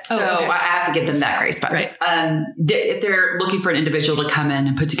announced yet. So I have to give them that grace. But if they're looking for an individual to come in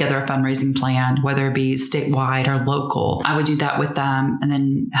and put together a fundraising plan, whether it be statewide or local, I would do that with them and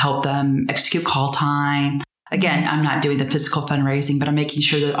then help them execute call time. Again, I'm not doing the physical fundraising, but I'm making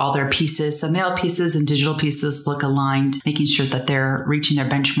sure that all their pieces, so mail pieces and digital pieces, look aligned, making sure that they're reaching their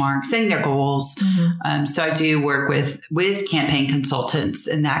benchmarks, setting their goals. So I do work with campaign consultants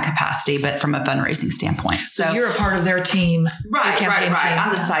in that capacity, but from a fundraising standpoint. So you're a part of their team. Right. Team.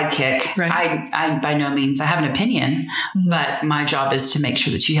 I'm the sidekick. Right. I by no means, I have an opinion, but my job is to make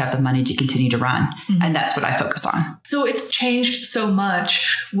sure that you have the money to continue to run. And that's what I focus on. So it's changed so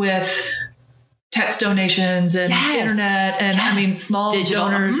much with text donations and internet and I mean, small digital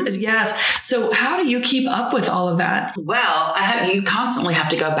donors. Yes. So how do you keep up with all of that? Well, you constantly have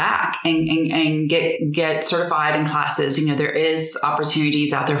to go back and get certified in classes. You know, there is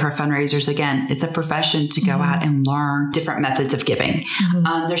opportunities out there for fundraisers. Again, it's a profession to go out and learn different methods of giving.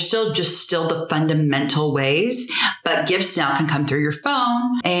 There's still the fundamental ways, but gifts now can come through your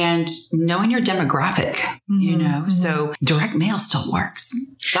phone and knowing your demographic, you know, so direct mail still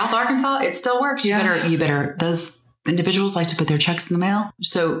works. South Arkansas, it still works. You better, those individuals like to put their checks in the mail.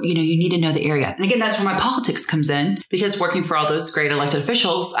 So, you know, you need to know the area. And again, that's where my politics comes in, because working for all those great elected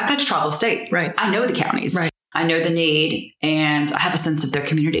officials, I got to travel the state. Right. I know the counties. Right. I know the need and I have a sense of their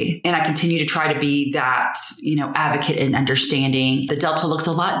community. And I continue to try to be that, you know, advocate and understanding. The Delta looks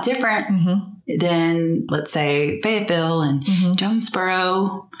a lot different than, let's say, Fayetteville and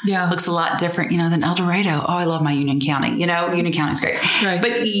Jonesboro. Looks a lot different, you know, than El Dorado. Oh, I love my Union County. You know, Union County is great. Right.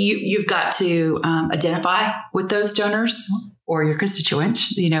 But you've got to identify with those donors or your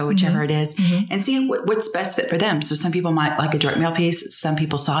constituent, you know, whichever it is, and see what's best fit for them. So some people might like a direct mail piece. Some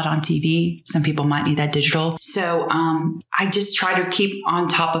people saw it on TV. Some people might need that digital. So I just try to keep on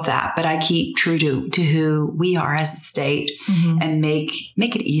top of that, but I keep true to who we are as a state and make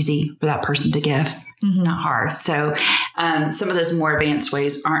it easy for that person to give. not hard. So some of those more advanced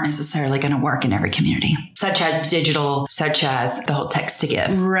ways aren't necessarily going to work in every community, such as digital, such as the whole text to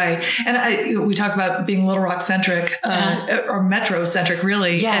give. Right. And we talk about being Little Rock centric or metro centric,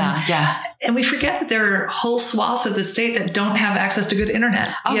 really. Yeah. And we forget that there are whole swaths of the state that don't have access to good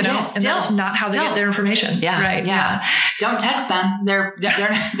internet. Oh, you know? yes, and that's not how they get their information. Yeah. Right. Yeah. Don't text them. They're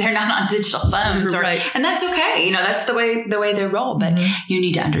not on digital phones. Right. And that's okay. You know, that's the way they roll. But you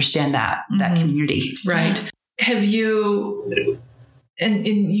need to understand that community. Right. Have you... And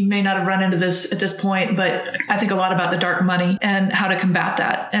you may not have run into this at this point, but I think a lot about the dark money and how to combat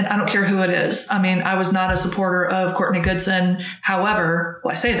that. And I don't care who it is. I mean, I was not a supporter of Courtney Goodson. However,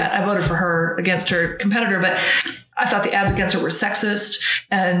 I say that I voted for her against her competitor, but I thought the ads against her were sexist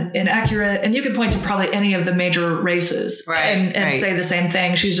and inaccurate. And you could point to probably any of the major races and say the same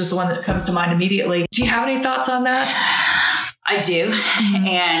thing. She's just the one that comes to mind immediately. Do you have any thoughts on that? I do.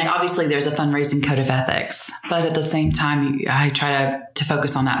 And obviously there's a fundraising code of ethics, but at the same time, I try to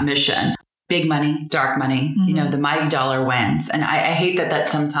focus on that mission. Big money, dark money, you know, the mighty dollar wins. And I hate that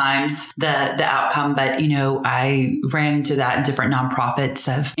that's sometimes the outcome, but, you know, I ran into that in different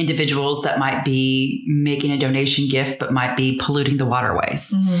nonprofits of individuals that might be making a donation gift, but might be polluting the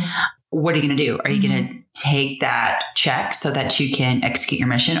waterways. What are you going to do? Are you going to take that check so that you can execute your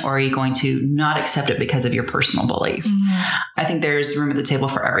mission, or are you going to not accept it because of your personal belief? I think there's room at the table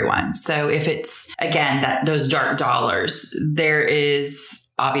for everyone. So if it's, again, that those dark dollars, there is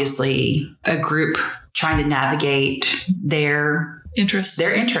obviously a group trying to navigate their interests.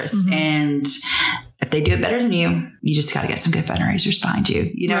 And if they do it better than you, you just got to get some good fundraisers behind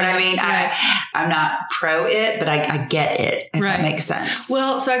you. You know what I mean? I'm not pro it, but I get it, if that makes sense.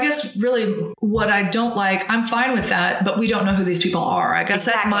 Well, so I guess really what I don't like, I'm fine with that, but we don't know who these people are. I guess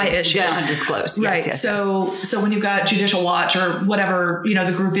that's my issue. You don't disclose. Yes, so when you've got Judicial Watch or whatever, you know,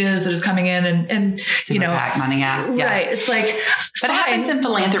 the group is that is coming in and Super you know, PAC money out. Yeah. Right. It's like, but it happens in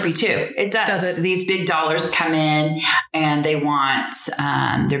philanthropy too. It does. Does it? These big dollars come in and they want,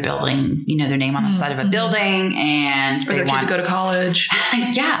 they're building, you know, their name on the side of a building, and or they want to go to college.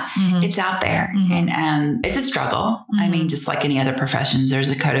 It's out there, and it's a struggle. I mean, just like any other professions, there's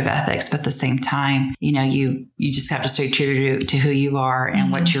a code of ethics, but at the same time, you know, you just have to stay true to who you are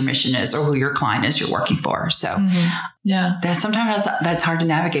and what your mission is, or who your client is you're working for. So that sometimes that's hard to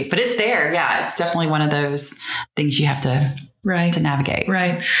navigate, but it's there. Yeah, it's definitely one of those things you have to navigate.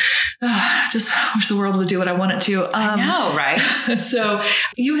 Right. Just wish the world would do what I want it to. I know, right? So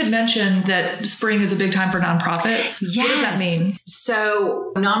you had mentioned that spring is a big time for nonprofits. Yes. What does that mean?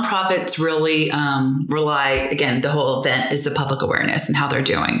 So nonprofits really rely, again, the whole event is the public awareness and how they're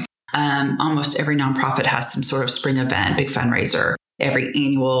doing. Almost every nonprofit has some sort of spring event, big fundraiser. Every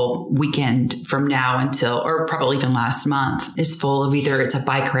annual weekend from now until, or probably even last month, is full of either it's a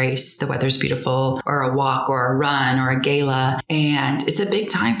bike race, the weather's beautiful, or a walk or a run or a gala. And it's a big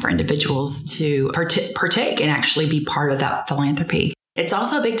time for individuals to partake and actually be part of that philanthropy. It's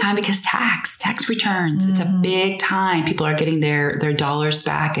also a big time because tax returns. It's a big time. People are getting their dollars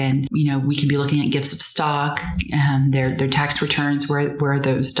back, and, you know, we can be looking at gifts of stock, their tax returns, where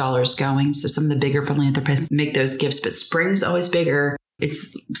those dollars going. So some of the bigger philanthropists make those gifts, but spring's always bigger.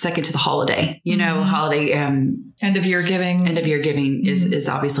 It's second to the holiday, you know, holiday. End of year giving. End of year giving is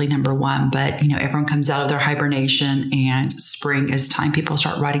obviously number one, but, you know, everyone comes out of their hibernation, and spring is time people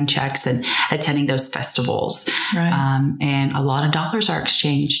start writing checks and attending those festivals. Right. And a lot of dollars are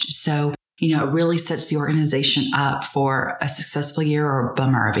exchanged. So, you know, it really sets the organization up for a successful year or a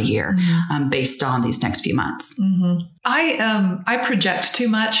bummer of a year based on these next few months. I project too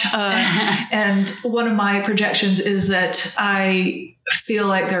much. And one of my projections is that I feel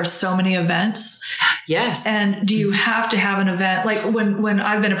like there are so many events. Yes. And do you have to have an event? Like when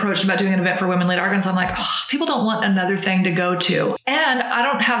I've been approached about doing an event for Women Lead Arkansas, I'm like, people don't want another thing to go to. And I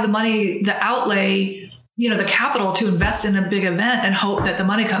don't have the money, the outlay, you know, the capital to invest in a big event and hope that the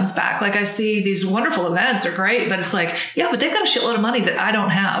money comes back. Like, I see these wonderful events are great, but it's like, yeah, but they've got a shitload of money that I don't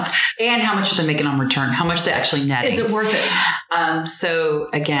have. And how much are they making on return? How much they actually netting? Is it worth it? So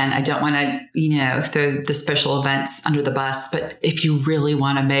again, I don't want to, you know, throw the special events under the bus, but if you really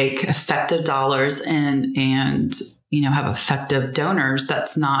want to make effective dollars and, you know, have effective donors,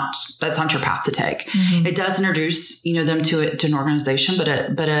 that's not your path to take. It does introduce, you know, them to an organization, but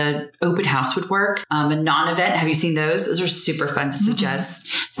a open house would work. A non-event. Have you seen those? Those are super fun to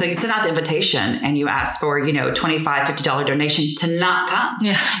suggest. So you send out the invitation and you ask for, $25, $50 donation to not come.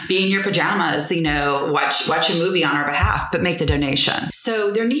 Yeah. Be in your pajamas, watch a movie on our behalf, but make the donation. So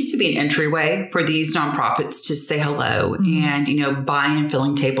there needs to be an entryway for these nonprofits to say hello. And, buying and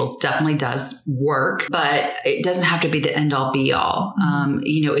filling tables definitely does work, but it doesn't have to be the end all be all.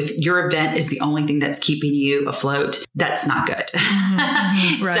 If your event is the only thing that's keeping you afloat, that's not good.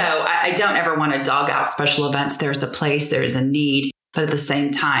 Right. So I don't ever want to dog out special events. There's a place, there's a need, but at the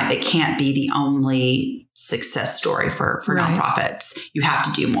same time, it can't be the only success story for nonprofits. You have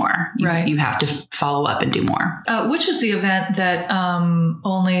to do more. You have to follow up and do more. Which is the event that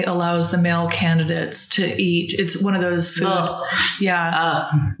only allows the male candidates to eat? It's one of those foods. Yeah.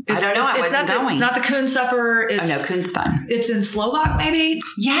 I don't know. I wasn't going. It's not the Coon Supper. No, Coon's fun. It's in Slovak, maybe?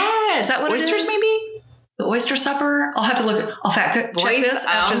 Yes. Is that what Oysters, it is? Maybe? The oyster supper. I'll have to look. I'll check this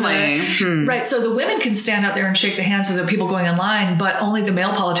after Right. So the women can stand out there and shake the hands of the people going in line, but only the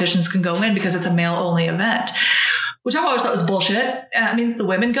male politicians can go in because it's a male only event, which I've always thought was bullshit. I mean, the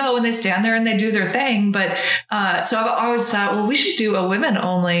women go and they stand there and they do their thing. But so I've always thought, well, we should do a women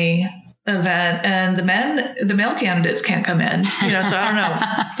only event, and the male candidates can't come in. So I don't know.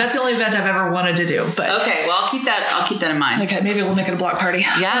 That's the only event I've ever wanted to do. But okay, well, I'll keep that in mind. Okay, maybe we'll make it a block party.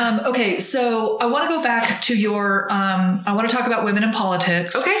 Yeah. Okay, so I want to go back to your. I want to talk about women in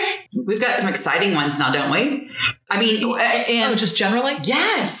politics. Okay, we've got some exciting ones now, don't we? I mean, just generally?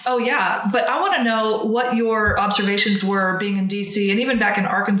 Yes. Oh, yeah. But I want to know what your observations were being in D.C. and even back in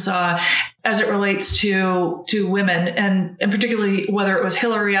Arkansas as it relates to women, and particularly whether it was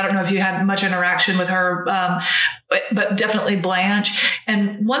Hillary. I don't know if you had much interaction with her, but definitely Blanche.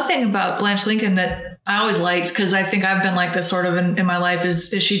 And one thing about Blanche Lincoln that I always liked, because I think I've been like this sort of in my life,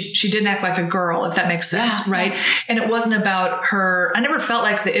 is she didn't act like a girl, if that makes sense, right? And it wasn't about her. I never felt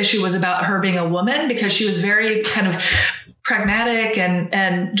like the issue was about her being a woman, because she was very kind of pragmatic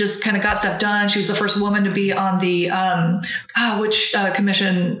and just kind of got stuff done. She was the first woman to be on the which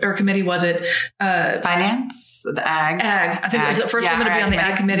commission or committee was it? Finance, the ag. I think it was the first woman to be on the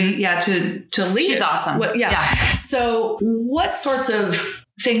ag committee. Yeah, to lead. She's awesome. Yeah. So, what sorts of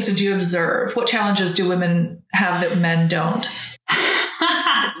things did you observe? What challenges do women have that men don't?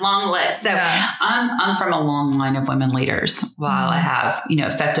 Long list. So I'm from a long line of women leaders. While I have,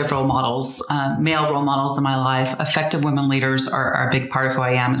 effective role models, male role models in my life, effective women leaders are a big part of who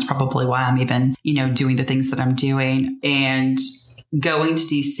I am. It's probably why I'm even, doing the things that I'm doing. And going to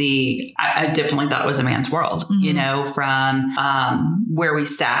DC, I definitely thought it was a man's world, from where we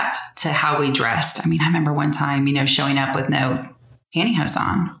sat to how we dressed. I mean, I remember one time, showing up with no pantyhose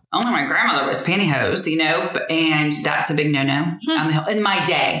on. Only my grandmother was pantyhose, and that's a big no-no on the hill. In my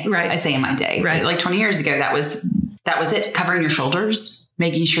day, right? I say in my day, right? Like 20 years ago, that was it. Covering your shoulders,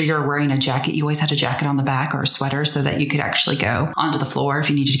 making sure you're wearing a jacket. You always had a jacket on the back or a sweater so that you could actually go onto the floor if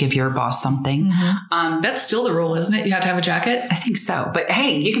you needed to give your boss something. That's still the rule, isn't it? You have to have a jacket. I think so. But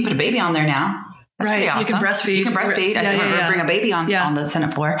hey, you can put a baby on there now. That's pretty awesome. You can breastfeed. I think bring a baby on the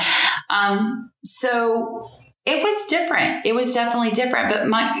Senate floor. So it was different. It was definitely different, but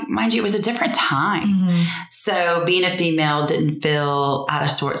mind you, it was a different time. So being a female didn't feel out of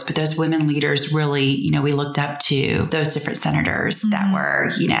sorts, but those women leaders really, we looked up to those different senators that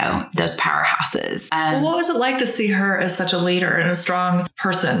were, those powerhouses. What was it like to see her as such a leader and a strong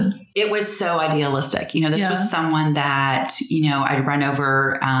person? It was so idealistic. This was someone that, I'd run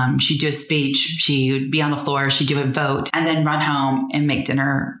over, she'd do a speech, she would be on the floor, she'd do a vote, and then run home and make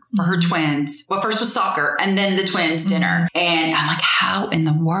dinner for her twins. Well, first was soccer and then the twins dinner. And I'm like, how in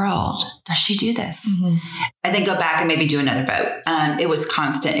the world does she do this? And then go back and maybe do another vote. It was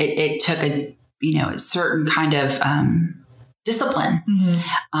constant. It took a certain kind of discipline.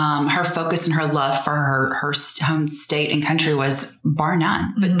 Her focus and her love for her home state and country was bar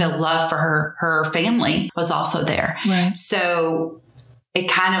none, but the love for her family was also there. Right. So it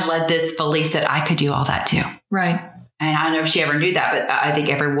kind of led this belief that I could do all that too. Right. And I don't know if she ever knew that, but I think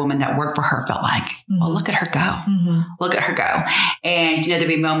every woman that worked for her felt like, well, look at her go. Look at her go. And, there'd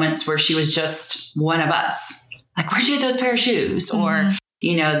be moments where she was just one of us. Like, where'd you get those pair of shoes? Or,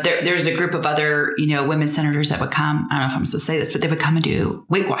 there's a group of other, women senators that would come. I don't know if I'm supposed to say this, but they would come and do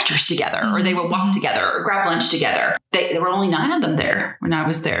Weight Watchers together, or they would walk together or grab lunch together. There were only 9 of them there when I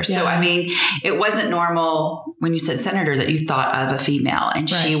was there. Yeah. So, I mean, it wasn't normal when you said senator that you thought of a female, and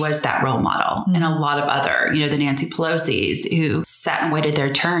she was that role model. And a lot of other, the Nancy Pelosi's who sat and waited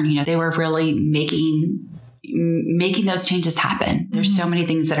their turn, they were really making making those changes happen. There's so many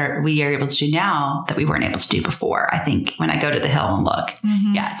things that we are able to do now that we weren't able to do before. I think when I go to the Hill and look,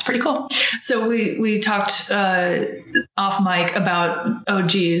 yeah, it's pretty cool. So we talked off mic about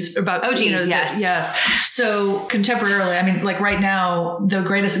OGs, yes. Yes. So contemporarily, I mean, like right now, the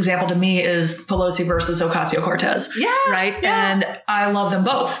greatest example to me is Pelosi versus Ocasio-Cortez. Yeah. Right. Yeah. And I love them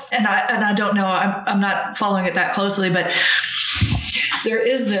both. And I don't know, I'm not following it that closely, but there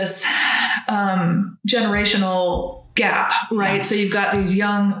is this generational gap, right? Yeah. So you've got these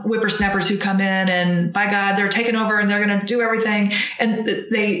young whippersnappers who come in and by God, they're taking over and they're going to do everything. And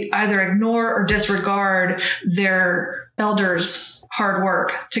they either ignore or disregard their elders' hard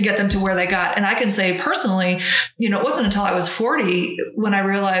work to get them to where they got. And I can say personally, it wasn't until I was 40 when I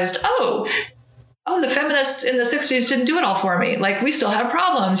realized, oh, the feminists in the 60s didn't do it all for me. Like, we still have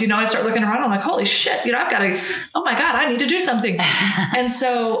problems. I start looking around. I'm like, holy shit, I've got to, oh my God, I need to do something. And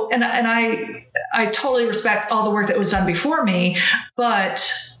so, and I totally respect all the work that was done before me,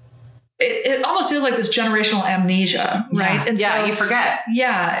 but it almost feels like this generational amnesia, right? Yeah. And so, you forget.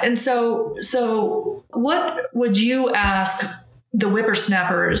 Yeah. And so what would you ask the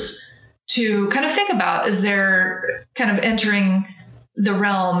whippersnappers to kind of think about as they're kind of entering the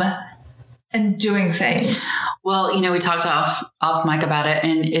realm and doing things? Well, we talked off mic about it,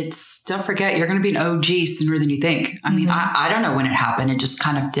 and don't forget, you're going to be an OG sooner than you think. I mean, I don't know when it happened. It just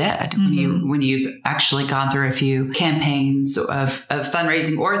kind of did when you've actually gone through a few campaigns of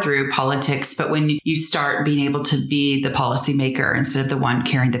fundraising or through politics. But when you start being able to be the policymaker instead of the one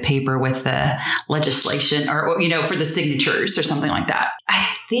carrying the paper with the legislation or, for the signatures or something like that. I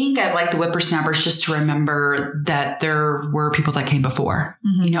think I'd like the whippersnappers just to remember that there were people that came before.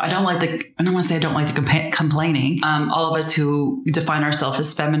 I don't want to say I don't like the complaining. All of us who define ourselves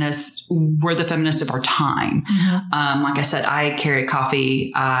as feminists, we're the feminists of our time. Like I said, I carried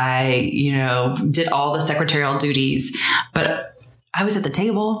coffee. I, did all the secretarial duties, but I was at the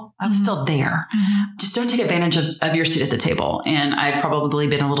table. I was still there. Just don't take advantage of your seat at the table. And I've probably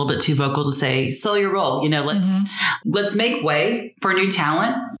been a little bit too vocal to say, sell your role. Let's make way for new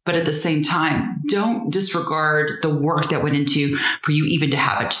talent. But at the same time, don't disregard the work that went into for you even to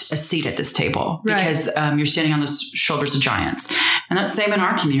have a seat at this table, because you're standing on the shoulders of giants. And that's the same in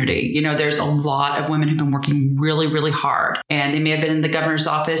our community. There's a lot of women who've been working really, really hard, and they may have been in the governor's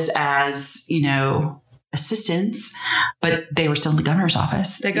office as, assistants, but they were still in the governor's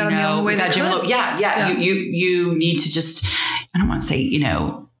office. They got them the only way they could. Yeah. You need to just, I don't want to say,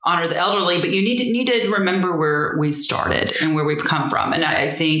 honor the elderly, but you need to remember where we started and where we've come from. And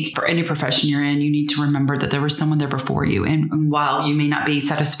I think for any profession you're in, you need to remember that there was someone there before you. And while you may not be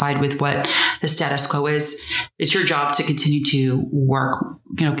satisfied with what the status quo is, it's your job to continue to work,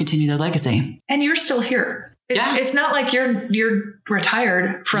 continue their legacy. And you're still here. It's not like you're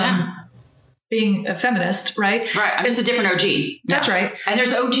retired from being a feminist, right? Right. I'm just a different OG. That's right. And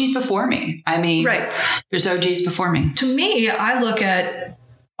there's OGs before me. I mean, there's OGs before me. To me, I look at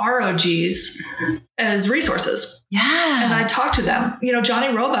our OGs as resources. Yeah. And I talk to them.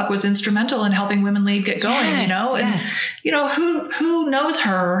 Johnny Roebuck was instrumental in helping Women Lead get going, and, who knows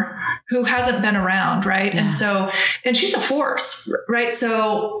her, who hasn't been around. Right. Yeah. And she's a force, right?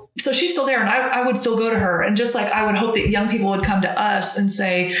 So she's still there, and I would still go to her. And just like I would hope that young people would come to us and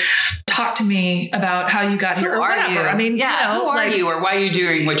say, talk to me about how you got here or whatever. You? I mean, who are you, or why are you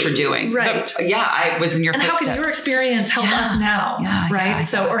doing what you're doing? Right. But, I was in your footsteps. How can your experience help us now? Yeah,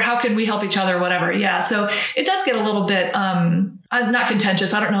 right. Or how can we help each other, whatever. Yeah. So it does get a little bit, I'm not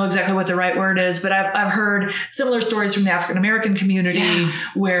contentious. I don't know exactly what the right word is, but I've heard similar stories from the African-American community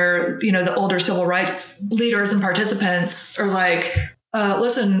where, the older civil rights leaders and participants are like,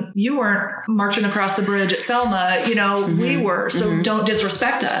 listen, you weren't marching across the bridge at Selma, we were, so don't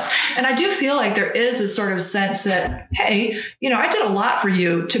disrespect us. And I do feel like there is this sort of sense that, hey, I did a lot for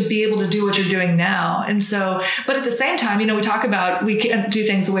you to be able to do what you're doing now. And so, but at the same time, we talk about, we can't do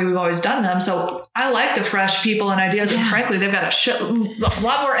things the way we've always done them. So I like the fresh people and ideas. And frankly, they've got a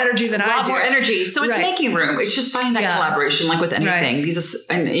lot more energy than I do. A lot more energy. So it's making room. It's just finding that collaboration, like with anything.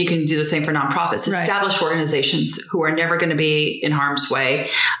 And you can do the same for nonprofits, established organizations who are never going to be in harm's way,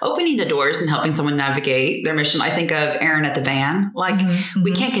 opening the doors and helping someone navigate their mission. I think of Aaron at the Van. Like,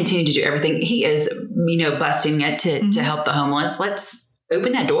 we can't continue to do everything. He is, busting it to help the homeless. Let's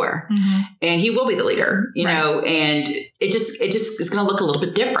open that door, and he will be the leader, and it just is going to look a little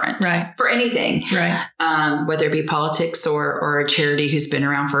bit different for anything, whether it be politics or a charity who's been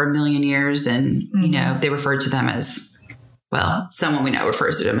around for 1 million years. And, they refer to them as well, someone we know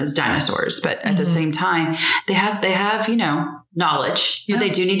refers to them as dinosaurs, but at the same time, they have, knowledge. They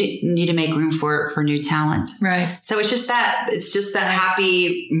do need to make room for new talent. Right. So it's just that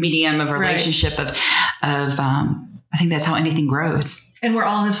happy medium of relationship of I think that's how anything grows. And we're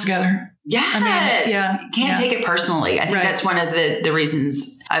all in this together. Yes. You can't take it personally. I think that's one of the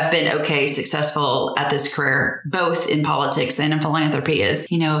reasons I've been successful at this career, both in politics and in philanthropy is,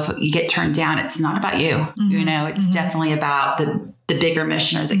 if you get turned down, it's not about you. It's definitely about the bigger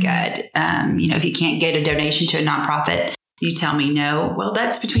mission or the good. If you can't get a donation to a nonprofit, you tell me no. Well,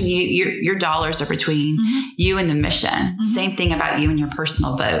 that's between you. Your dollars are between you and the mission. Same thing about you and your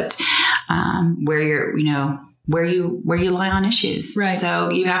personal vote, where you're, where you lie on issues. Right.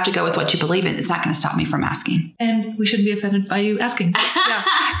 So you have to go with what you believe in. It's not going to stop me from asking. And we shouldn't be offended by you asking.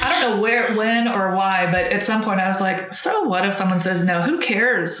 I don't know where, when, or why, but at some point I was like, so what if someone says no? Who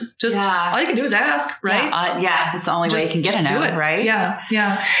cares? Just all you can do is ask, right? It's the only way you can get a no, right?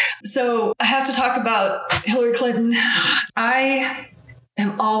 Yeah. So I have to talk about Hillary Clinton. I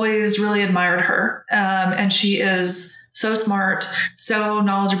have always really admired her. And she is so smart, so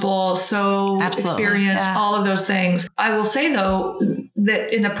knowledgeable, so experienced, all of those things. I will say, though,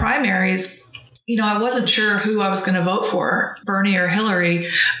 that in the primaries, I wasn't sure who I was going to vote for, Bernie or Hillary.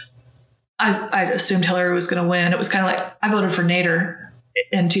 I assumed Hillary was going to win. It was kind of like I voted for Nader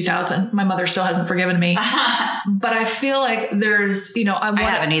in 2000. My mother still hasn't forgiven me. But I feel like there's, I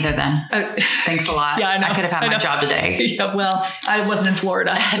haven't either then. Thanks a lot. Yeah, I know. I could have had my job today. Yeah, well, I wasn't in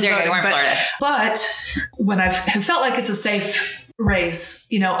Florida. There you go, we're in Florida. But when I felt like it's a safe race,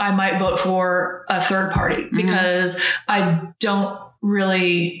 I might vote for a third party because I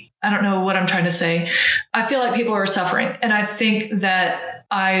don't know what I'm trying to say. I feel like people are suffering. And I think that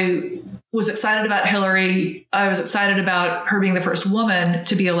I was excited about Hillary. I was excited about her being the first woman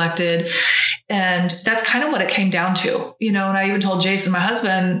to be elected. And that's kind of what it came down to, and I even told Jason, my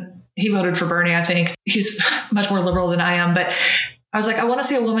husband, he voted for Bernie. I think he's much more liberal than I am, but I was like, I want to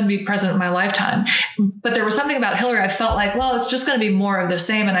see a woman be president in my lifetime. But there was something about Hillary. I felt like, well, it's just going to be more of the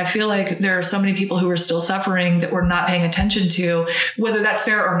same. And I feel like there are so many people who are still suffering that we're not paying attention to, whether that's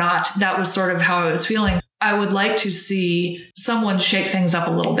fair or not. That was sort of how I was feeling. I would like to see someone shake things up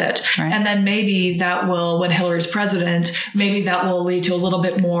a little bit. Right. And then maybe that will, when Hillary's president, maybe that will lead to a little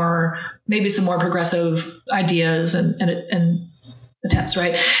bit more, maybe some more progressive ideas and attempts.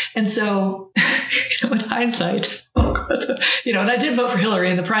 Right. And so, in hindsight, and I did vote for Hillary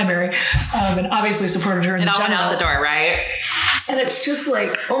in the primary, and obviously supported her in the general. It all went out the door, right? And it's just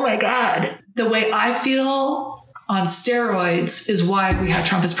like, oh my God, the way I feel on steroids is why we had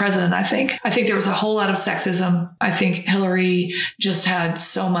Trump as president, I think. I think there was a whole lot of sexism. I think Hillary just had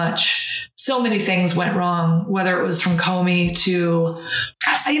so many things went wrong, whether it was from Comey to,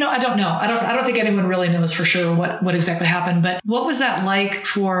 I don't know. I don't think anyone really knows for sure what exactly happened. But what was that like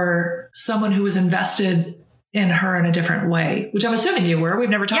for someone who was invested in her in a different way, which I'm assuming you were. We've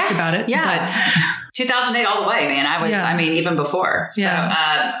never talked about it. Yeah. But 2008 all the way, man. Even before. So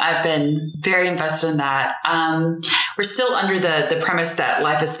I've been very invested in that. We're still under the premise that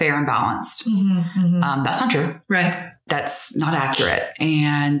life is fair and balanced. That's not true. Right. That's not accurate.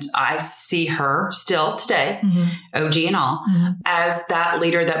 And I see her still today, OG and all, as that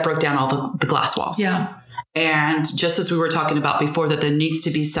leader that broke down all the glass walls. Yeah. And just as we were talking about before, that there needs to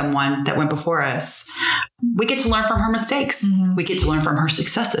be someone that went before us, we get to learn from her mistakes. We get to learn from her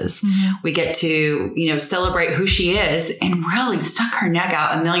successes. We get to, celebrate who she is and really stuck her neck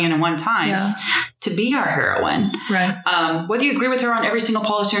out 1,000,001 times to be our heroine. Right. Whether you agree with her on every single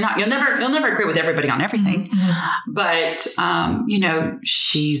policy or not, you'll never agree with everybody on everything. But,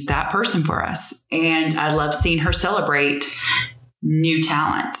 she's that person for us. And I love seeing her celebrate new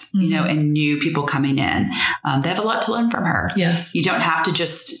talent, and new people coming in. They have a lot to learn from her. Yes. You don't have to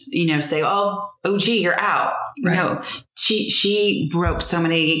just, say, oh, OG, you're out. Right. No, she broke so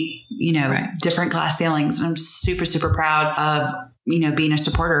many, different glass ceilings. And I'm super, super proud of, being a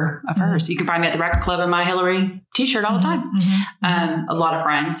supporter of hers. You can find me at the Record Club in my Hillary t-shirt all the time. A lot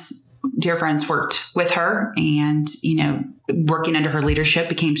of dear friends worked with her and, working under her leadership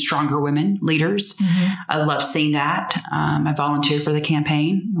became stronger women leaders. I love seeing that. I volunteered for the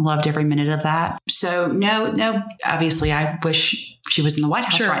campaign. Loved every minute of that. So no, obviously I wish she was in the White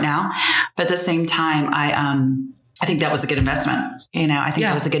House right now, but at the same time, I think that was a good investment. I think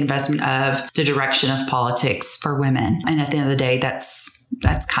that was a good investment of the direction of politics for women. And at the end of the day, that's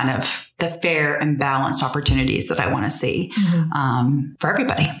kind of the fair and balanced opportunities that I want to see for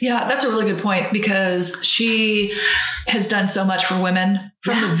everybody. Yeah, that's a really good point because she has done so much for women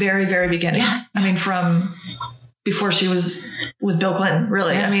from the very, very beginning. Yeah. I mean, from before she was with Bill Clinton,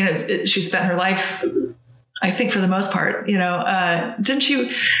 really. Yeah. I mean, she spent her life I think for the most part, didn't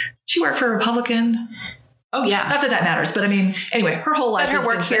she work for a Republican? Oh, yeah. Not that matters, but I mean, anyway, her whole life. But her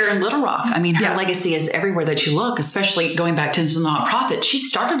work here in Little Rock, I mean, her legacy is everywhere that you look, especially going back to the nonprofit. She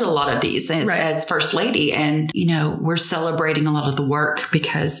started a lot of these as First Lady. And, we're celebrating a lot of the work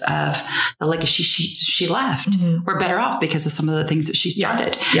because of the legacy she left. Mm-hmm. We're better off because of some of the things that she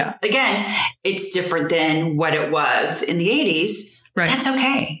started. Yeah. Again, it's different than what it was in the 80s. Right. That's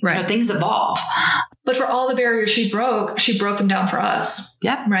okay. Right. Things evolve. But for all the barriers she broke them down for us.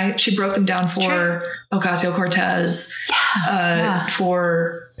 Yep. Right. She broke them down for Ocasio-Cortez,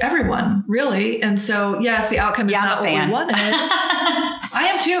 for everyone, really. And so, yes, the outcome is not what we wanted. I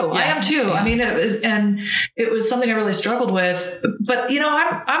am too. Yeah. I am too. Yeah. I mean, it was something I really struggled with. But,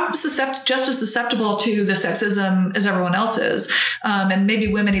 I'm just as susceptible to the sexism as everyone else is. And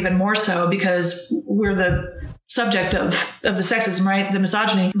maybe women even more so because we're the subject of the sexism, right? The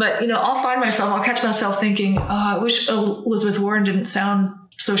misogyny. But, I'll catch myself thinking, oh, I wish Elizabeth Warren didn't sound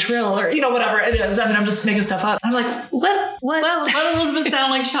so shrill or, whatever it is. I mean, I'm just making stuff up. I'm like, what? Well, let Elizabeth sound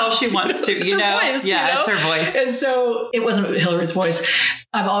like how she wants to, it's her voice, it's her voice. And so it wasn't Hillary's voice.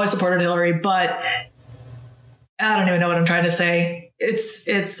 I've always supported Hillary, but I don't even know what I'm trying to say.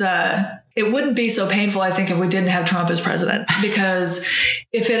 It wouldn't be so painful, I think, if we didn't have Trump as president, because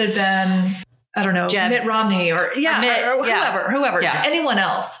if it had been, I don't know, Mitt Romney or whoever, anyone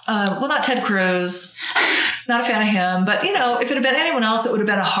else. Not Ted Cruz, not a fan of him, but if it had been anyone else, it would have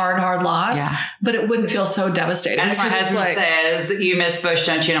been a hard loss, but it wouldn't feel so devastating. As my husband says, you miss Bush,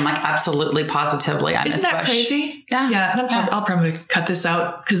 don't you? And I'm like, absolutely, positively, I miss Bush. Isn't that crazy? Yeah. Yeah. And I'll probably cut this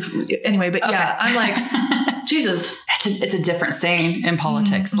out because anyway, but I'm like, Jesus. It's a different scene in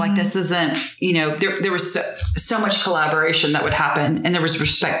politics. Mm-hmm. Like this isn't, there was so much collaboration that would happen and there was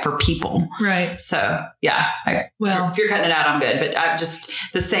respect for people. Right. So if you're cutting it out, I'm good. But I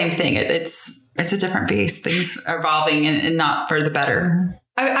just, the same thing. It's a different beast. Things are evolving and not for the better.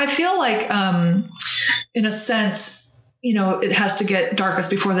 I feel like, in a sense, it has to get darkest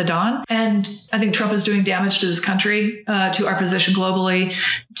before the dawn. And I think Trump is doing damage to this country, to our position globally,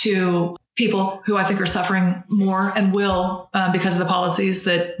 to people who I think are suffering more and will because of the policies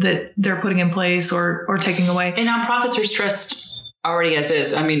that they're putting in place or taking away. And nonprofits are stressed already as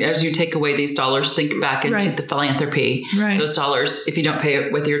is. I mean, as you take away these dollars, think back into the philanthropy. Right. Those dollars, if you don't pay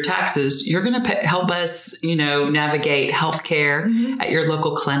it with your taxes, you're going to help us, navigate healthcare at your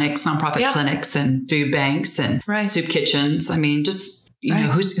local clinics, nonprofit clinics and food banks and soup kitchens. I mean, just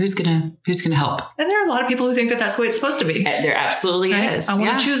who's gonna help? And there are a lot of people who think that that's the way it's supposed to be. There absolutely is. I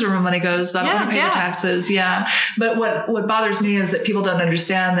want to choose where my money goes. I don't want to pay the taxes. Yeah. But what bothers me is that people don't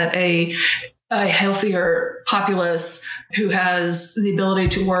understand that a healthier populace who has the ability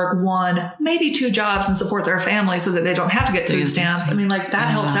to work one, maybe two jobs and support their family so that they don't have to get food stamps. I mean, like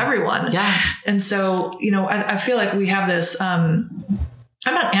that helps everyone. Yeah. And so, I feel like we have this, I'm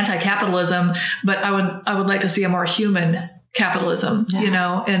not anti-capitalism, but I would like to see a more human capitalism,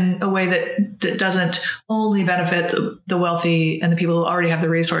 in a way that doesn't only benefit the wealthy and the people who already have the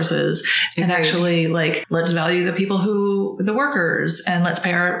resources. Agreed. And actually let's value the people the workers, and let's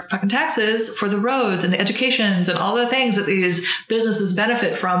pay our fucking taxes for the roads and the educations and all the things that these businesses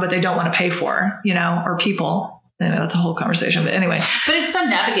benefit from, but they don't want to pay for, or people. Anyway, that's a whole conversation. But anyway. But it's fun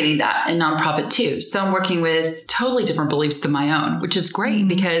navigating that in nonprofit too. So I'm working with totally different beliefs than my own, which is great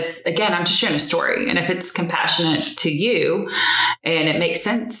because, again, I'm just sharing a story. And if it's compassionate to you and it makes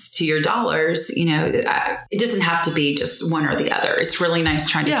sense to your dollars, it doesn't have to be just one or the other. It's really nice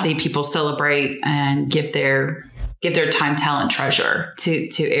trying to see people celebrate and give their time, talent, treasure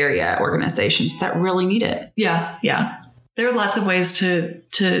to area organizations that really need it. Yeah. Yeah. There are lots of ways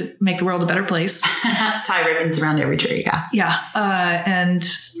to make the world a better place. Tie ribbons around every tree. Yeah. Yeah. And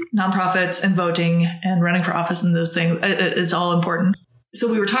nonprofits and voting and running for office and those things, it's all important. So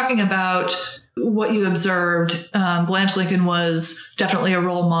we were talking about what you observed. Blanche Lincoln was definitely a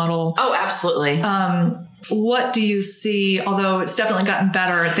role model. Oh, absolutely. What do you see? Although it's definitely gotten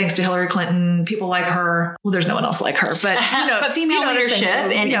better thanks to Hillary Clinton, people like her. Well, there's no one else like her, but but female leadership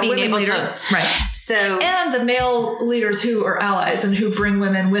and being able leaders, to So and the male leaders who are allies and who bring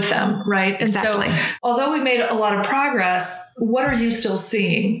women with them, right? And so, although we made a lot of progress, what are you still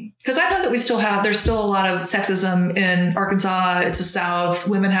seeing? Because I know that there's still a lot of sexism in Arkansas. It's the South.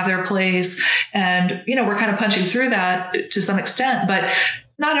 Women have their place, and we're kind of punching through that to some extent, but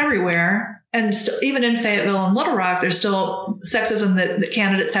not everywhere. And even in Fayetteville and Little Rock, there's still sexism that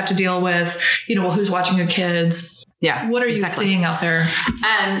candidates have to deal with. Who's watching your kids? Yeah. What are you seeing out there?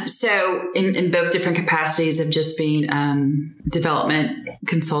 So in both different capacities of just being development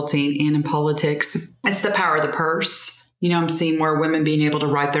consulting and in politics, it's the power of the purse. I'm seeing more women being able to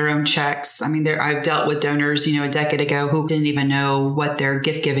write their own checks. I mean, I've dealt with donors, a decade ago who didn't even know what their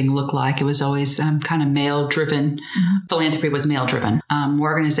gift giving looked like. It was always kind of male driven. Mm-hmm. Philanthropy was male driven.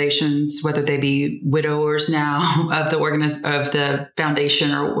 Organizations, whether they be widowers now of the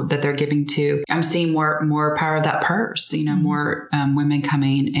foundation or that they're giving to, I'm seeing more power of that purse. More women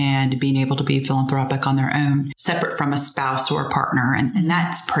coming and being able to be philanthropic on their own, separate from a spouse or a partner, and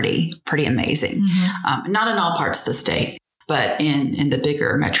that's pretty amazing. Mm-hmm. Not in all parts of the state, but in the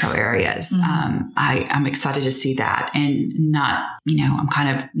bigger metro areas. Mm-hmm. I'm excited to see that, and not, I'm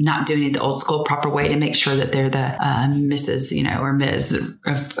kind of not doing it the old school proper way to make sure that they're the Mrs. or Ms.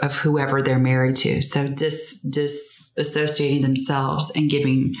 of whoever they're married to. So disassociating themselves and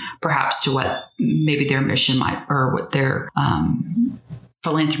giving perhaps to what maybe their mission might, or what their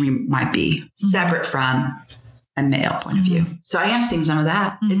philanthropy might be, separate from a male point of view. So I am seeing some of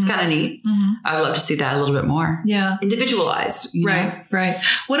that. Mm-hmm. It's kind of neat. Mm-hmm. I would love to see that a little bit more. Yeah. Individualized. Right.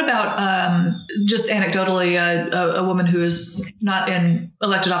 What about just anecdotally, a woman who is not in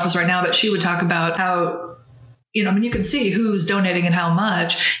elected office right now, but she would talk about how, you can see who's donating and how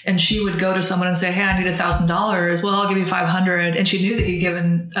much. And she would go to someone and say, hey, I need $1,000. Well, I'll give you $500. And she knew that he'd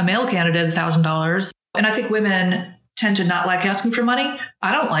given a male candidate $1,000. And I think women tend to not like asking for money.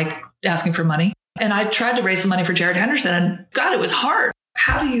 I don't like asking for money. And I tried to raise some money for Jared Henderson, and God, it was hard.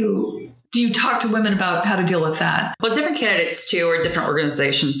 How do you talk to women about how to deal with that? Well, different candidates too, or different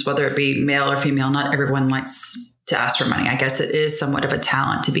organizations, whether it be male or female, not everyone likes to ask for money. I guess it is somewhat of a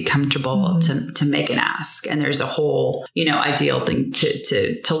talent to be comfortable to make an ask. And there's a whole, ideal thing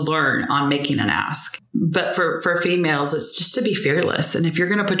to learn on making an ask. But for females, it's just to be fearless. And if you're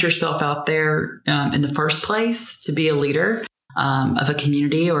going to put yourself out there in the first place to be a leader, of a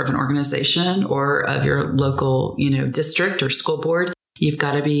community or of an organization or of your local, district or school board, you've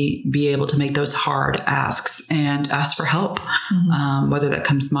got to be able to make those hard asks and ask for help, whether that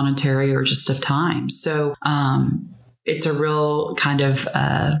comes monetary or just of time. So it's a real kind of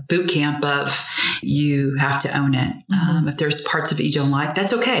boot camp of you have to own it. If there's parts of it you don't like,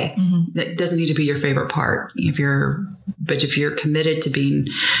 that's okay. That doesn't need to be your favorite part. But if you're committed to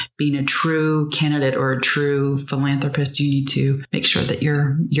being a true candidate or a true philanthropist, you need to make sure that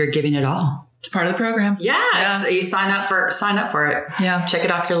you're giving it all. It's part of the program. Yeah. You sign up for it. Yeah. Check it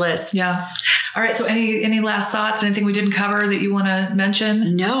off your list. Yeah. All right. So any last thoughts? Anything we didn't cover that you want to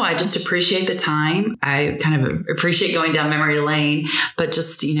mention? No, I just appreciate the time. I kind of appreciate going down memory lane, but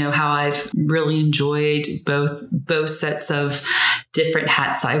just, how I've really enjoyed both sets of different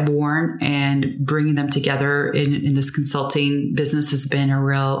hats I've worn, and bringing them together in this consulting business has been a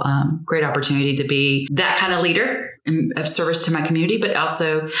real great opportunity to be that kind of leader of service to my community, but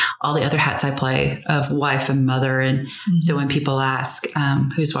also all the other hats I play of wife and mother. And so when people ask,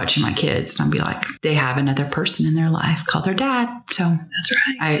 who's watching my kids, I'll be like, they have another person in their life called their dad. So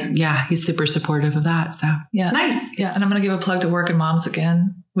that's right. He's super supportive of that. So it's nice. Yeah. And I'm going to give a plug to Working Moms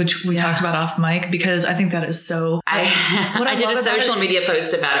again, which we talked about off mic, because I think that is so. I did a social media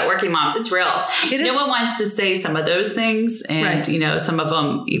post about it. Working Moms, it's real. No one wants to say some of those things, and some of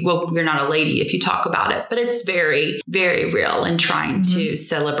them. Well, you're not a lady if you talk about it, but it's very, very real. And trying to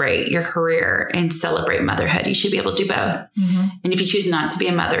celebrate your career and celebrate motherhood, you should be able to do both. And if you choose not to be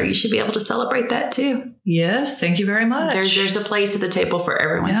a mother, you should be able to celebrate that too. Yes, thank you very much. There's a place at the table for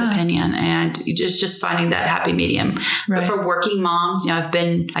everyone's opinion, and just finding that happy medium. Right. But for working moms, I've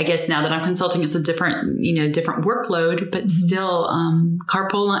been. I guess now that I'm consulting, it's a different workload, but still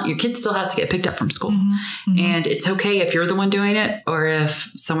carpool. Your kid still has to get picked up from school. And it's okay if you're the one doing it or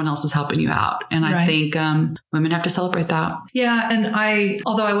if someone else is helping you out. And I think women have to celebrate that. Yeah. And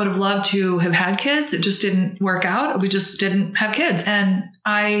although I would have loved to have had kids, it just didn't work out. We just didn't have kids. And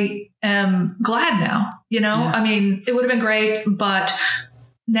I am glad now, I mean, it would have been great, but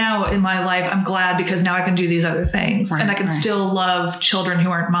now in my life, I'm glad because now I can do these other things, and I can still love children who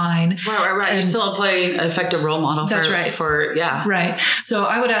aren't mine. Right. And you're still playing an effective role model. Right. So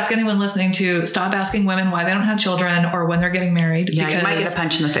I would ask anyone listening to stop asking women why they don't have children or when they're getting married. Yeah, because you might get a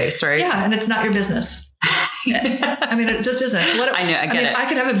punch in the face, right? Yeah, and it's not your business. I mean, it just isn't. I know. I get it. I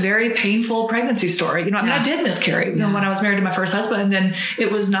could have a very painful pregnancy story. I did miscarry, when I was married to my first husband, and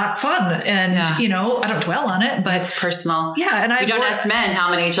it was not fun. And, I don't dwell on it, but it's personal. Yeah. And we don't ask men how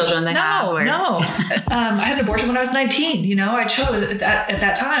many children they have. No. I had an abortion when I was 19. I chose at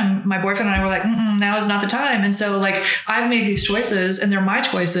that time, my boyfriend and I were like, now is not the time. And so I've made these choices, and they're my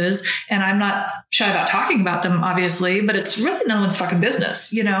choices, and I'm not shy about talking about them, obviously, but it's really no one's fucking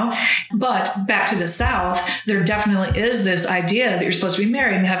business, But back to the South, there definitely is this idea that you're supposed to be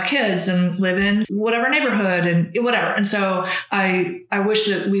married and have kids and live in whatever neighborhood and whatever. And so I wish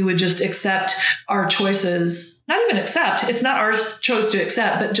that we would just accept our choices, not even accept, it's not our choice to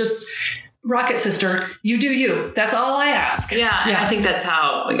accept, but just rocket sister, you do you. That's all I ask. Yeah. And I think that's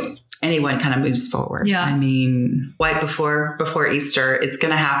how anyone kind of moves forward. Yeah. I mean, right before Easter, it's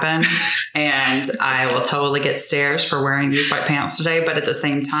going to happen. And I will totally get stares for wearing these white pants today. But at the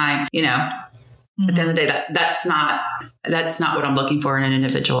same time, you know, at the end of the day, that's not what I'm looking for in an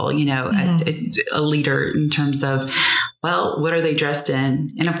individual, you know, a leader in terms of, well, what are they dressed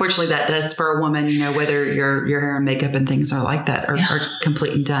in? And unfortunately that does for a woman, you know, whether your hair and makeup and things are like that are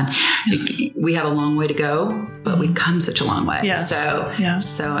complete and done. Yeah. We have a long way to go, but we've come such a long way. Yes.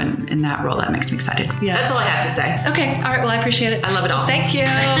 So in that role, that makes me excited. Yes. That's all I have to say. Okay. All right. Well, I appreciate it. I love it all. Thank you.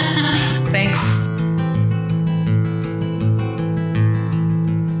 Thanks.